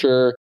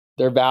culture,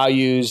 their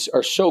values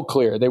are so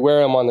clear. They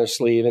wear them on their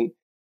sleeve. And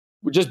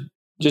we're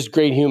just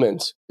great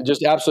humans,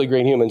 just absolutely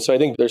great humans. So I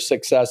think their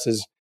success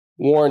is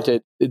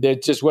warranted.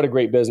 It's just what a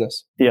great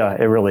business. Yeah,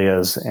 it really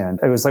is. And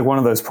it was like one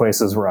of those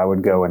places where I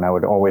would go and I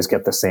would always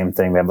get the same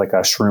thing. They have like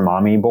a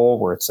shroomami bowl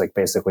where it's like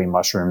basically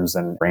mushrooms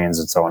and grains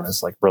and so on.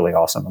 It's like really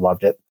awesome. I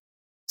loved it.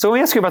 So let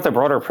me ask you about the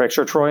broader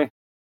picture, Troy.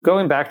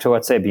 Going back to,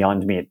 let's say,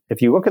 Beyond Meat,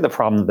 if you look at the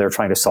problem that they're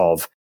trying to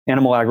solve,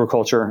 animal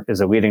agriculture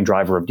is a leading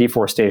driver of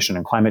deforestation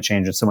and climate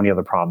change and so many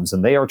other problems.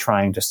 And they are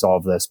trying to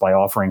solve this by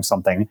offering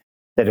something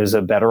that is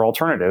a better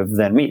alternative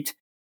than meat.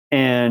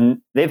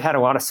 And they've had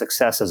a lot of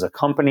success as a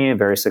company, a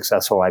very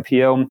successful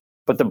IPO.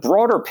 But the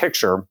broader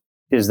picture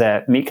is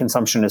that meat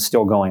consumption is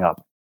still going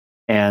up,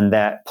 and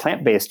that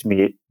plant-based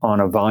meat on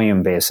a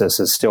volume basis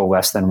is still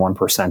less than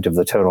 1% of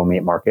the total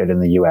meat market in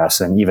the US,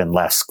 and even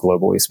less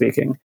globally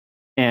speaking.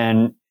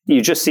 And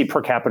you just see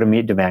per capita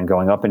meat demand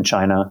going up in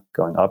China,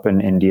 going up in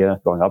India,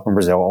 going up in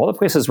Brazil, all the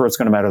places where it's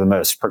going to matter the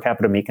most. Per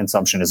capita meat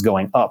consumption is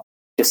going up,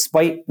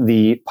 despite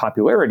the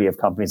popularity of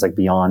companies like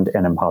Beyond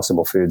and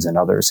Impossible Foods and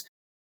others.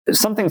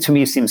 Something to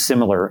me seems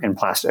similar in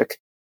plastic.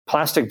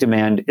 Plastic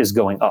demand is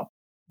going up,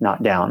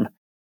 not down.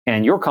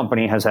 And your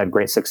company has had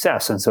great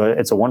success. And so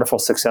it's a wonderful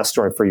success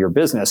story for your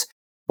business.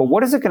 But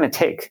what is it going to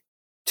take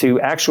to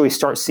actually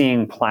start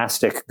seeing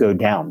plastic go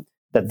down?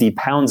 That the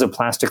pounds of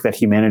plastic that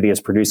humanity is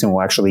producing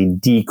will actually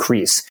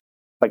decrease.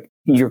 Like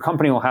your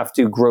company will have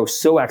to grow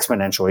so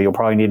exponentially. You'll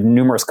probably need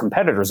numerous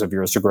competitors of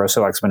yours to grow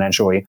so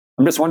exponentially.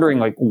 I'm just wondering,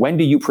 like, when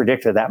do you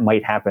predict that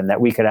might happen,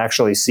 that we could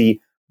actually see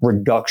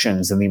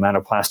reductions in the amount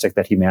of plastic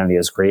that humanity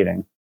is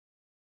creating?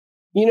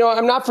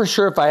 I'm not for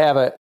sure if I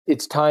have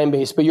it's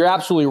time-based, but you're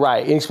absolutely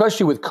right. And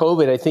especially with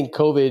COVID, I think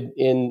COVID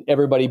in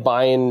everybody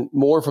buying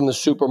more from the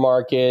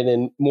supermarket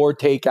and more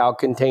takeout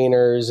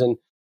containers, and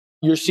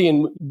you're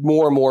seeing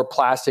more and more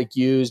plastic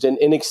used and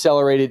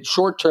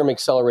short-term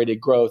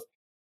accelerated growth.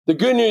 The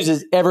good news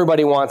is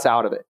everybody wants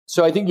out of it.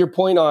 So I think your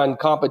point on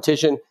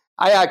competition,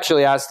 I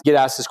actually get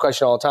asked this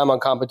question all the time on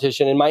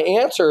competition. And my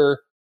answer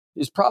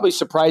is probably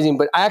surprising,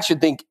 but I actually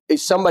think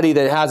somebody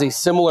that has a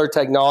similar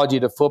technology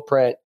to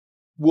Footprint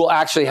will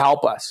actually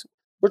help us.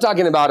 We're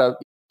talking about a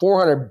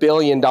 $400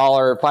 billion,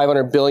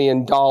 $500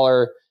 billion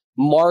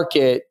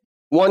market.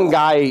 One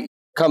guy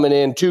coming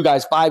in, 2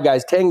 guys, 5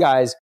 guys, 10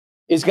 guys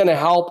is going to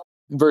help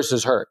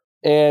versus hurt.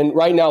 And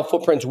right now,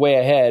 Footprint's way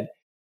ahead,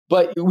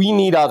 but we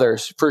need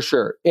others for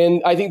sure.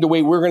 And I think the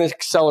way we're going to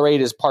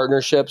accelerate is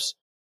partnerships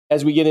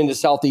as we get into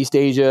Southeast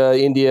Asia,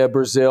 India,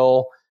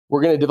 Brazil.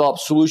 We're going to develop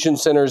solution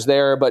centers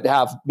there, but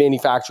have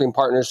manufacturing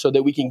partners so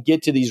that we can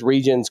get to these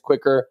regions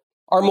quicker.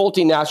 Our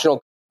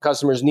multinational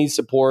customers need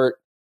support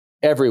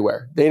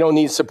everywhere. They don't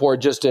need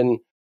support just in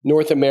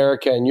North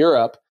America and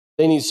Europe.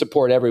 They need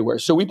support everywhere.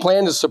 So we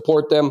plan to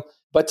support them,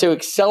 but to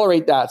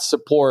accelerate that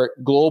support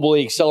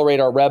globally, accelerate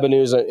our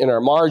revenues and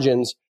our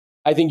margins,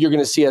 I think you're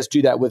going to see us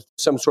do that with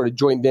some sort of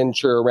joint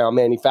venture around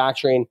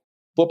manufacturing.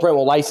 Footprint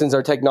will license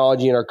our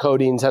technology and our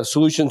coatings, have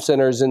solution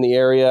centers in the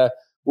area,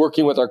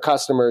 working with our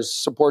customers,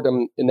 support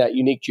them in that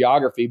unique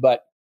geography.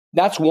 But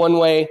that's one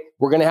way.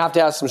 We're going to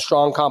have some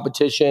strong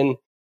competition.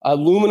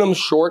 Aluminum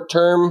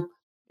short-term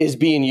is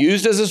being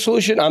used as a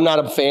solution. I'm not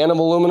a fan of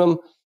aluminum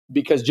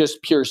because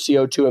just pure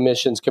CO2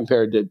 emissions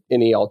compared to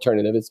any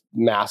alternative. It's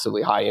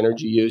massively high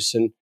energy use,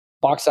 and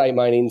bauxite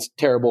mining's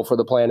terrible for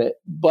the planet.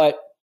 But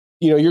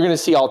you're going to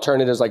see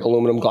alternatives like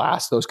aluminum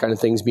glass, those kind of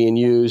things being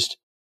used.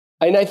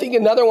 And I think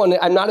another one,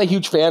 I'm not a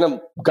huge fan of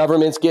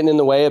governments getting in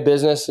the way of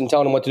business and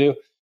telling them what to do,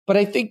 but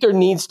I think there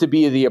needs to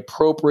be the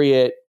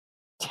appropriate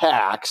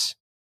tax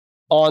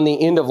on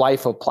the end of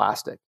life of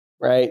plastic,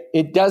 right?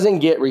 It doesn't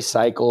get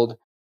recycled.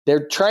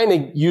 They're trying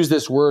to use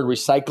this word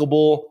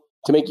recyclable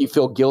to make you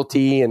feel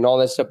guilty and all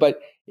that stuff, but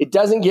it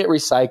doesn't get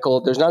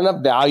recycled. There's not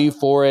enough value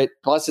for it.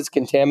 Plus, it's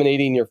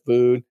contaminating your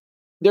food.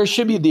 There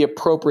should be the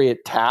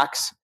appropriate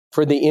tax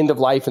for the end of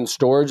life and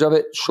storage of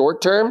it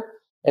short term.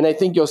 And I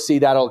think you'll see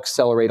that'll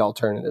accelerate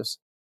alternatives.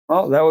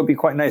 Well, that would be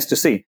quite nice to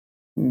see.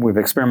 We've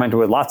experimented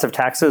with lots of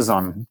taxes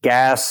on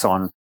gas,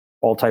 on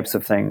all types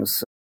of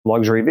things.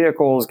 Luxury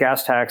vehicles,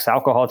 gas tax,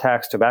 alcohol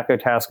tax, tobacco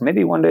tax.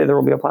 Maybe one day there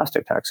will be a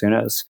plastic tax. Who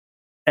knows?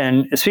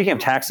 And speaking of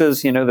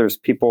taxes, there's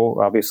people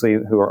obviously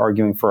who are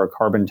arguing for a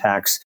carbon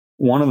tax.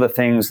 One of the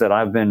things that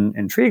I've been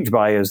intrigued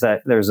by is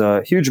that there's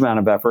a huge amount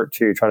of effort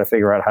to try to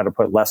figure out how to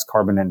put less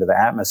carbon into the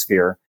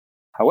atmosphere.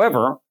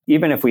 However,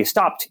 even if we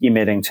stopped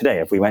emitting today,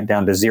 if we went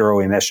down to zero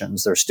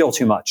emissions, there's still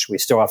too much. We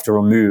still have to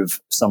remove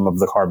some of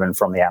the carbon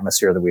from the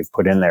atmosphere that we've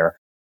put in there.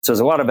 So there's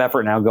a lot of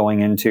effort now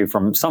going into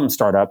from some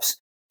startups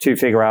to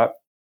figure out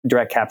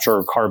direct capture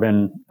of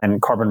carbon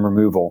and carbon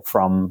removal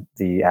from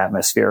the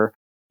atmosphere.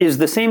 Is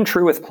the same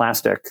true with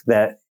plastic,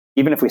 that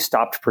even if we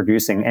stopped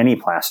producing any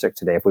plastic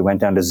today, if we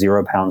went down to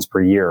 0 pounds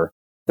per year,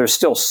 there's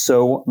still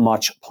so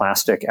much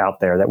plastic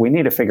out there that we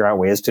need to figure out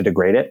ways to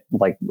degrade it,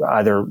 like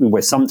either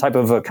with some type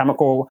of a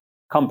chemical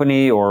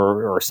company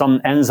or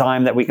some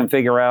enzyme that we can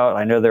figure out.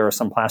 I know there are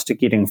some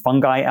plastic-eating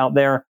fungi out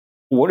there.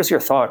 What is your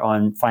thought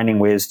on finding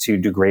ways to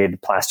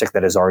degrade plastic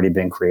that has already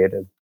been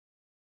created?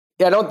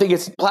 Yeah, I don't think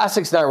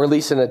plastic's not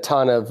releasing a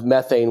ton of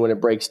methane when it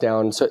breaks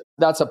down. So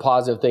that's a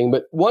positive thing.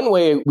 But one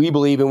way we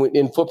believe,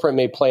 and Footprint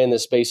may play in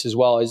this space as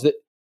well, is that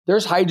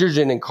there's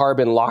hydrogen and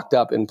carbon locked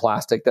up in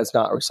plastic that's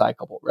not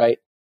recyclable, right?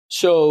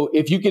 So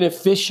if you can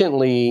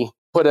efficiently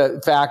put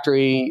a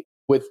factory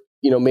with,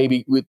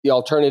 maybe with the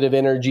alternative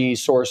energy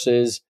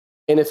sources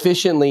and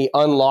efficiently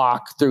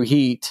unlock through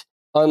heat,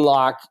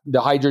 unlock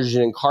the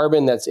hydrogen and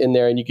carbon that's in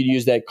there, and you could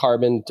use that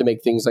carbon to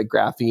make things like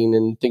graphene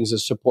and things that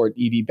support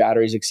EV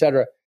batteries, et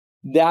cetera.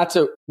 That's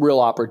a real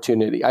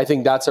opportunity. I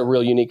think that's a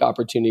real unique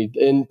opportunity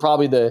and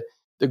probably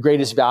the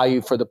greatest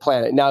value for the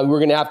planet. Now, we're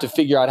going to have to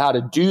figure out how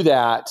to do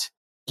that,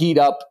 heat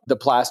up the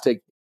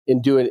plastic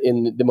and do it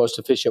in the most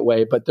efficient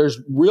way. But there's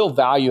real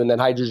value in that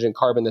hydrogen and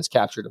carbon that's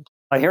captured.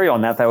 I hear you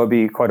on that. That would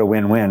be quite a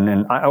win-win.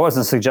 And I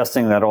wasn't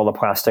suggesting that all the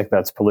plastic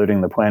that's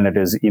polluting the planet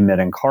is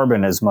emitting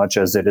carbon as much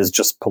as it is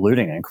just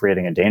polluting and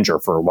creating a danger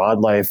for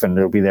wildlife. And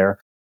it'll be there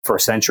for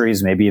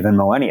centuries, maybe even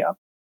millennia.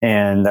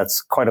 And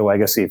that's quite a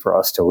legacy for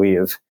us to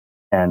leave.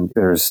 And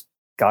there's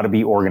got to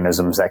be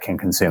organisms that can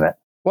consume it.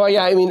 Well,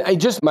 yeah,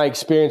 my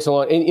experience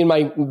alone, in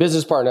my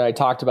business partner, I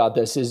talked about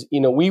this, is,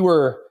 we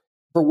were,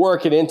 for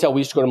work at Intel,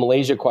 we used to go to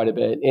Malaysia quite a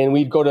bit. And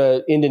we'd go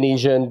to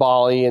Indonesia and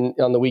Bali and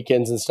on the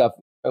weekends and stuff,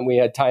 and we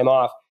had time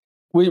off.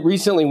 We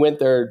recently went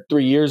there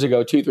 3 years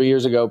ago,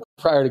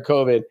 prior to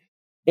COVID.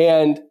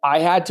 And I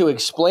had to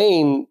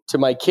explain to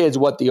my kids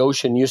what the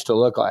ocean used to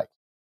look like,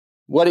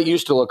 what it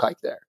used to look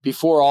like there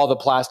before all the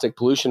plastic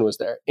pollution was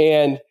there.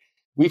 And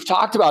we've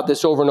talked about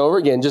this over and over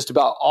again, just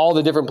about all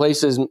the different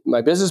places my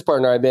business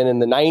partner I've been in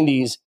the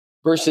 90s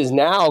versus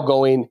now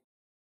going,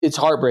 it's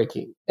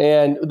heartbreaking.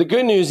 And the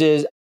good news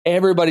is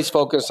everybody's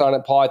focused on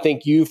it, Paul. I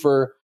thank you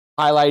for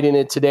highlighting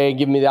it today and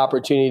giving me the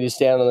opportunity to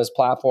stand on this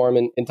platform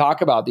and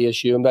talk about the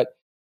issue. But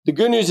the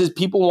good news is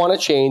people want to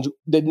change.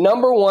 The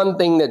number one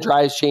thing that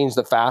drives change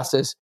the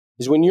fastest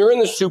is when you're in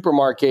the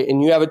supermarket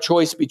and you have a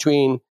choice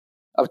between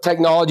a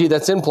technology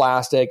that's in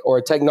plastic or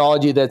a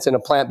technology that's in a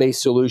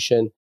plant-based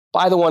solution.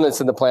 Buy the one that's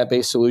in the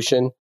plant-based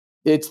solution.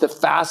 It's the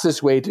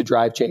fastest way to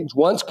drive change.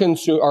 Once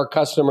our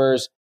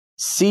customers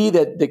see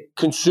that the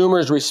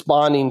consumer's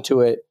responding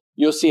to it,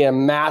 you'll see a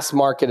mass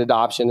market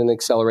adoption and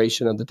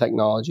acceleration of the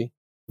technology.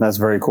 That's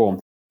very cool.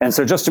 And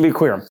so just to be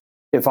clear,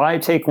 if I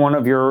take one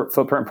of your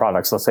Footprint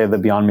products, let's say the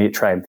Beyond Meat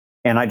tray,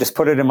 and I just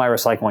put it in my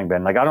recycling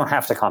bin, I don't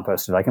have to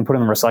compost it. I can put it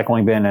in the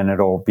recycling bin and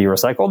it'll be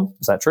recycled.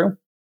 Is that true?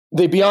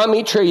 The Beyond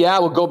Meat tray,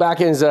 will go back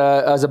in as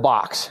a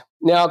box.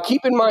 Now,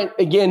 keep in mind,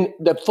 again,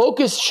 the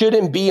focus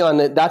shouldn't be on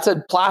it. That's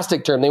a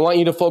plastic term. They want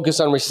you to focus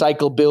on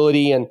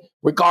recyclability, and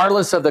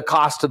regardless of the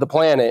cost to the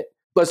planet,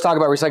 let's talk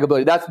about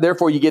recyclability.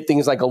 Therefore, you get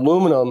things like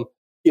aluminum,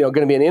 going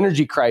to be an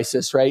energy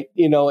crisis, right?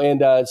 And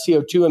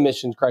CO2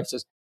 emissions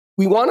crisis.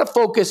 We want to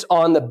focus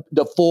on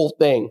the full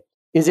thing.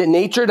 Is it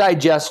nature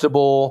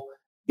digestible?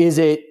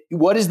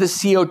 What is the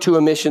CO2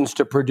 emissions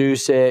to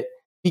produce it?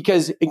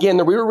 Because again,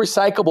 the real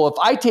recyclable, if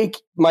I take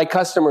my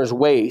customer's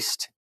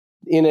waste,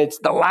 and it's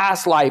the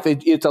last life,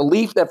 it's a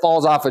leaf that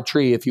falls off a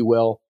tree, if you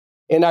will,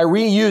 and I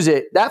reuse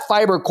it, that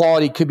fiber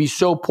quality could be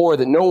so poor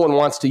that no one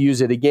wants to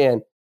use it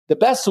again. The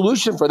best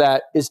solution for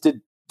that is to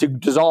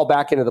dissolve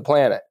back into the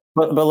planet.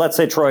 But let's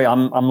say, Troy,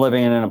 I'm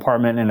living in an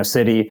apartment in a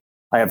city.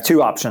 I have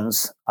two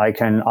options. I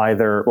can I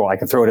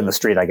can throw it in the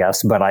street, I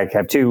guess, but I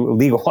have two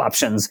legal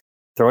options: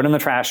 throw it in the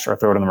trash or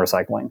throw it in the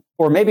recycling.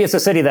 Or maybe it's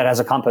a city that has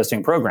a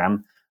composting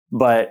program.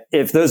 But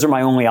if those are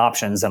my only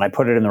options and I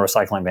put it in the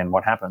recycling bin,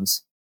 what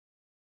happens?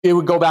 It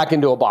would go back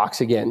into a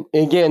box again.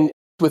 Again,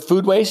 with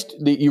food waste,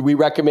 we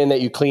recommend that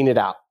you clean it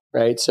out,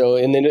 right? So,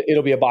 and then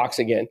it'll be a box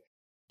again.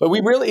 But we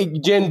really,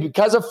 Jen,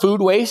 because of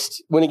food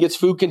waste, when it gets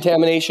food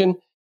contamination,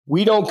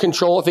 we don't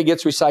control if it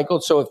gets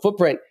recycled. So with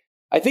footprint,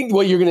 I think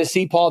what you're going to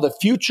see, Paul, the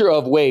future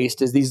of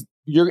waste is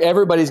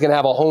everybody's going to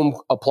have a home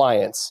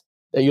appliance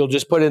that you'll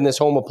just put in this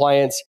home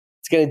appliance.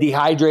 It's going to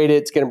dehydrate it.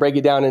 It's going to break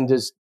it down into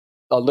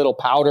a little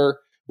powder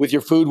with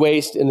your food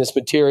waste in this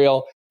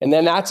material. And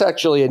then that's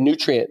actually a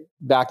nutrient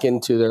back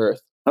into the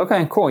earth.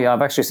 Okay, cool. Yeah,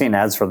 I've actually seen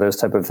ads for those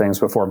type of things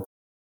before.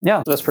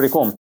 Yeah, that's pretty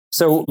cool.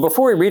 So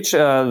before we reach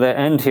the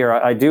end here,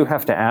 I do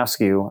have to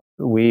ask you,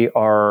 we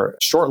are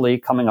shortly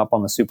coming up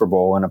on the Super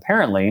Bowl, and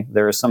apparently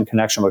there is some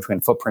connection between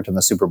Footprint and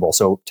the Super Bowl.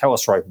 So tell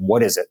us, Troy,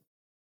 what is it?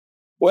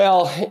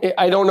 Well,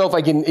 I don't know if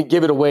I can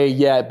give it away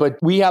yet, but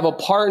we have a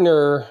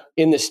partner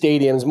in the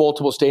stadiums,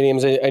 multiple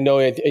stadiums.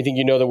 I think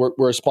you know that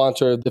we're a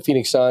sponsor of the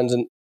Phoenix Suns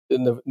and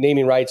the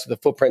naming rights of the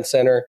Footprint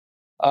Center.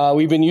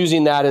 We've been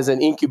using that as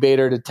an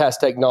incubator to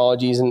test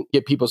technologies and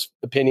get people's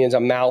opinions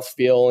on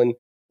mouthfeel and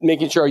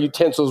making sure our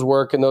utensils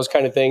work and those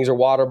kind of things, or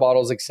water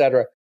bottles, et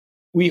cetera.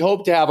 We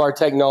hope to have our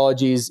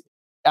technologies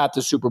at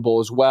the Super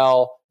Bowl as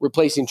well,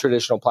 replacing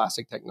traditional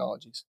plastic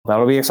technologies.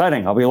 That'll be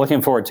exciting. I'll be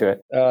looking forward to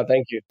it.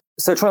 Thank you.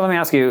 So Troy, let me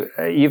ask you,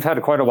 you've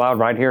had quite a wild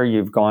ride here.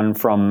 You've gone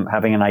from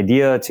having an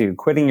idea to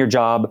quitting your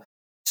job,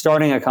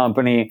 starting a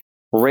company,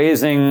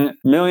 raising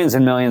millions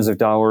and millions of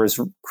dollars,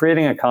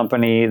 creating a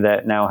company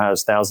that now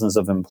has thousands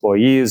of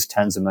employees,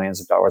 tens of millions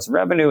of dollars in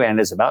revenue,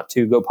 and is about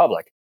to go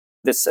public.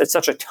 It's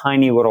such a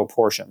tiny little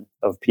portion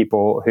of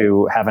people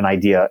who have an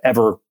idea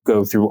ever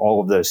go through all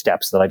of those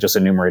steps that I just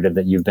enumerated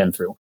that you've been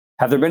through.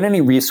 Have there been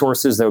any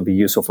resources that would be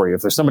useful for you?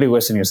 If there's somebody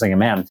listening who's thinking,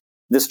 man,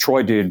 this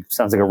Troy dude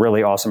sounds like a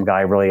really awesome guy.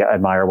 I really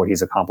admire what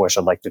he's accomplished.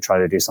 I'd like to try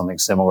to do something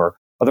similar.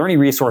 Are there any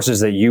resources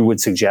that you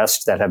would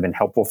suggest that have been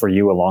helpful for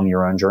you along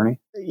your own journey?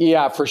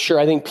 Yeah, for sure.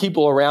 I think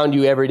people around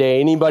you every day,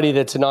 anybody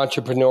that's an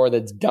entrepreneur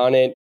that's done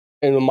it.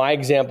 And my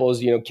example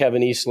is,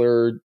 Kevin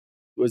Eastler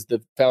was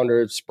the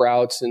founder of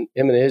Sprouts, and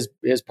him and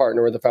his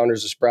partner were the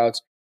founders of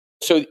Sprouts.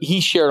 So he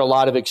shared a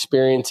lot of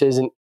experiences,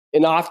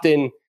 and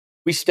often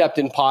we stepped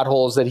in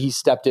potholes that he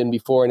stepped in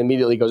before and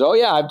immediately goes, oh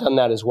yeah, I've done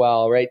that as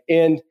well, right?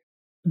 And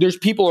there's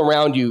people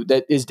around you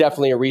that is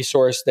definitely a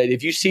resource that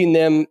if you've seen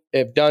them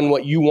have done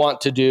what you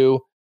want to do,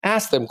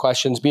 ask them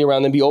questions, be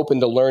around them, be open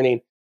to learning.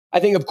 I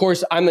think, of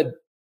course, I'm a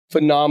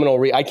phenomenal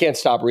I can't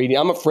stop reading.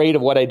 I'm afraid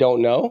of what I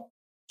don't know.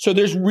 So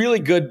there's really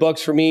good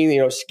books for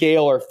me.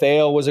 Scale or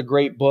Fail was a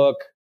great book.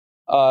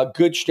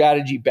 Good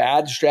Strategy,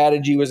 Bad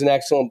Strategy was an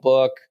excellent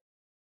book.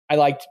 I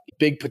liked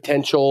Big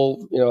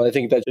Potential. I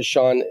think that's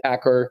Sean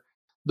Acker.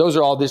 Those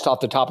are all just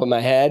off the top of my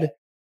head.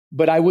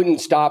 But I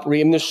wouldn't stop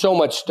reading. There's so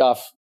much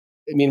stuff.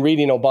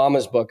 Reading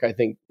Obama's book, I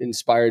think,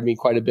 inspired me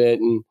quite a bit,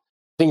 and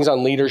things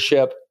on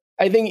leadership.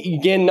 I think,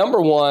 again,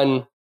 number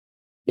one,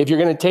 if you're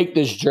going to take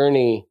this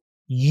journey,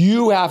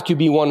 you have to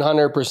be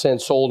 100%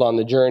 sold on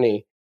the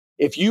journey.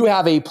 If you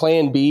have a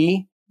plan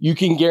B, you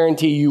can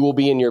guarantee you will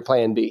be in your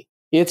plan B.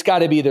 It's got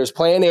to be, there's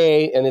plan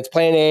A, and it's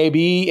plan A,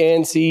 B,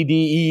 and C,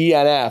 D, E,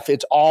 and F.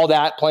 It's all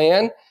that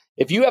plan.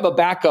 If you have a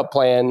backup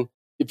plan,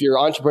 if your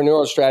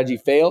entrepreneurial strategy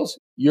fails,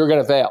 you're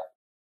going to fail.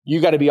 You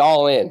got to be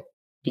all in.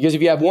 Because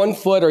if you have one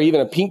foot or even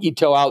a pinky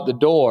toe out the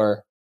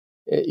door,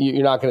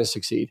 you're not going to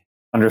succeed.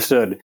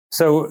 Understood.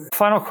 So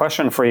final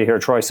question for you here,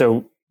 Troy.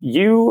 So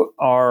you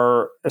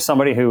are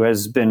somebody who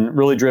has been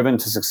really driven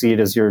to succeed,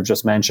 as you're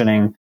just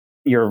mentioning.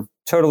 You're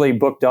totally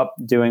booked up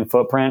doing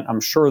Footprint. I'm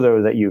sure,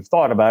 though, that you've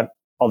thought about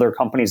other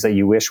companies that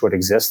you wish would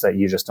exist that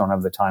you just don't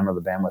have the time or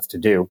the bandwidth to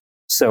do.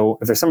 So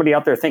if there's somebody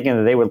out there thinking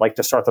that they would like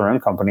to start their own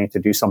company to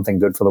do something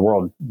good for the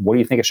world, what do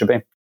you think it should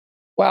be?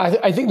 Well,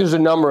 I think there's a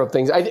number of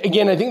things. I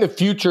think the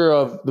future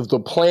of the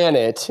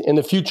planet and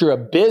the future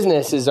of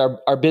businesses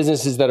are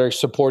businesses that are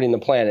supporting the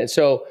planet.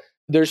 So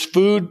there's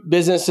food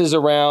businesses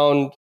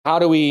around.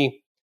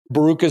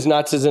 Baruka's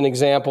Nuts is an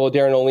example,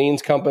 Darren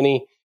O'Lean's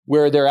company,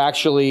 where they're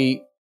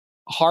actually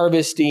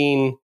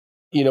harvesting,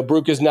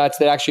 Baruka's Nuts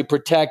that actually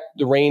protect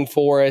the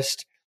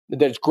rainforest.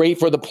 That's great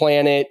for the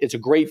planet. It's a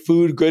great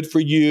food, good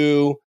for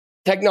you.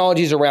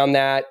 Technologies around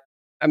that.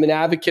 I'm an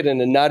advocate and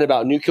a nut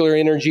about nuclear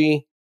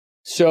energy.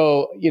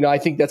 So, I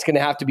think that's going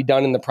to have to be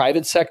done in the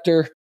private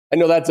sector. I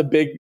know that's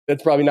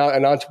probably not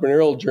an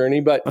entrepreneurial journey,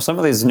 but some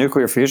of these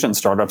nuclear fusion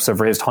startups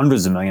have raised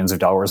hundreds of millions of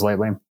dollars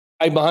lately.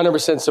 I'm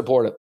 100%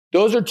 supportive.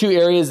 Those are two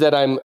areas that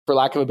I'm, for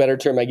lack of a better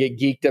term, I get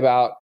geeked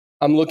about.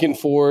 I'm looking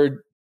forward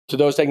to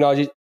those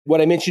technologies.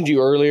 What I mentioned to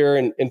you earlier,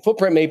 and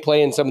Footprint may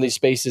play in some of these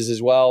spaces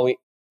as well,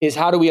 is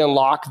how do we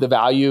unlock the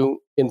value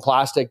in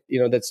plastic,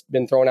 that's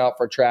been thrown out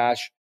for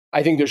trash.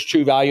 I think there's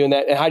true value in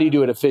that. And how do you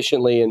do it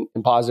efficiently and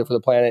positive for the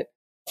planet?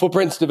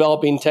 Footprint's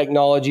developing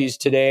technologies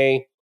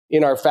today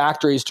in our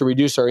factories to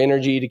reduce our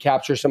energy, to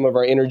capture some of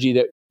our energy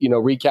that,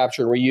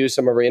 recapture and reuse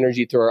some of our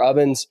energy through our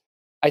ovens.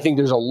 I think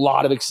there's a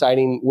lot of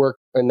exciting work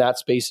in that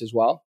space as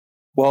well.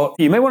 Well,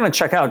 you may want to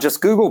check out, just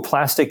Google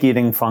plastic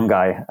eating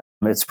fungi.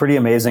 It's pretty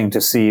amazing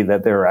to see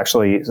that there are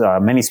actually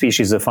many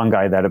species of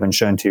fungi that have been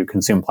shown to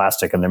consume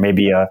plastic. And there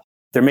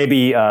may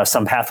be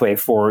some pathway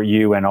for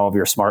you and all of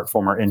your smart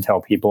former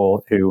Intel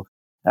people who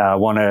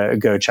want to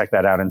go check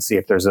that out and see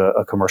if there's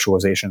a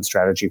commercialization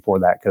strategy for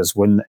that. Because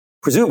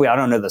presumably, I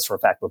don't know this for a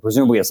fact, but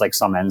presumably it's like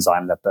some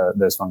enzyme that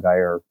those fungi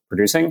are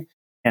producing.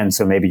 And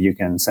so maybe you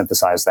can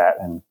synthesize that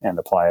and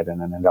apply it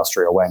in an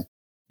industrial way.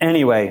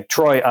 Anyway,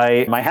 Troy,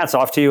 my hat's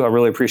off to you. I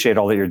really appreciate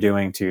all that you're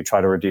doing to try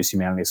to reduce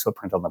humanity's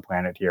footprint on the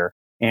planet here.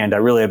 And I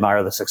really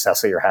admire the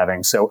success that you're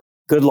having. So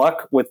good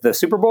luck with the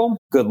Super Bowl.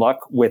 Good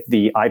luck with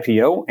the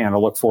IPO. And I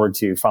look forward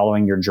to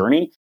following your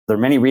journey. There are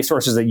many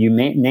resources that you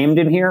named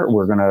in here.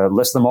 We're going to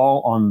list them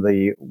all on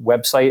the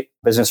website,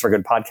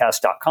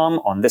 businessforgoodpodcast.com,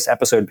 on this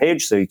episode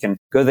page. So you can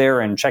go there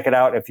and check it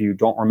out if you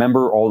don't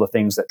remember all the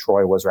things that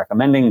Troy was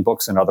recommending,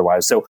 books and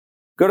otherwise. So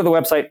go to the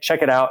website,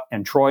 check it out.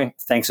 And Troy,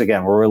 thanks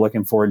again. We're really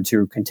looking forward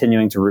to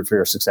continuing to root for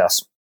your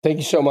success. Thank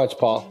you so much,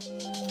 Paul.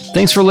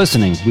 Thanks for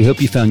listening. We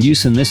hope you found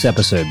use in this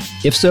episode.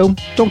 If so,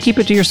 don't keep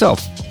it to yourself.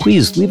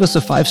 Please leave us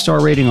a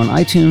 5-star rating on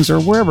iTunes or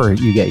wherever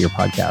you get your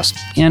podcast.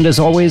 And as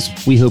always,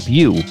 we hope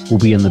you will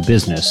be in the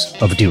business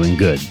of doing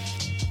good.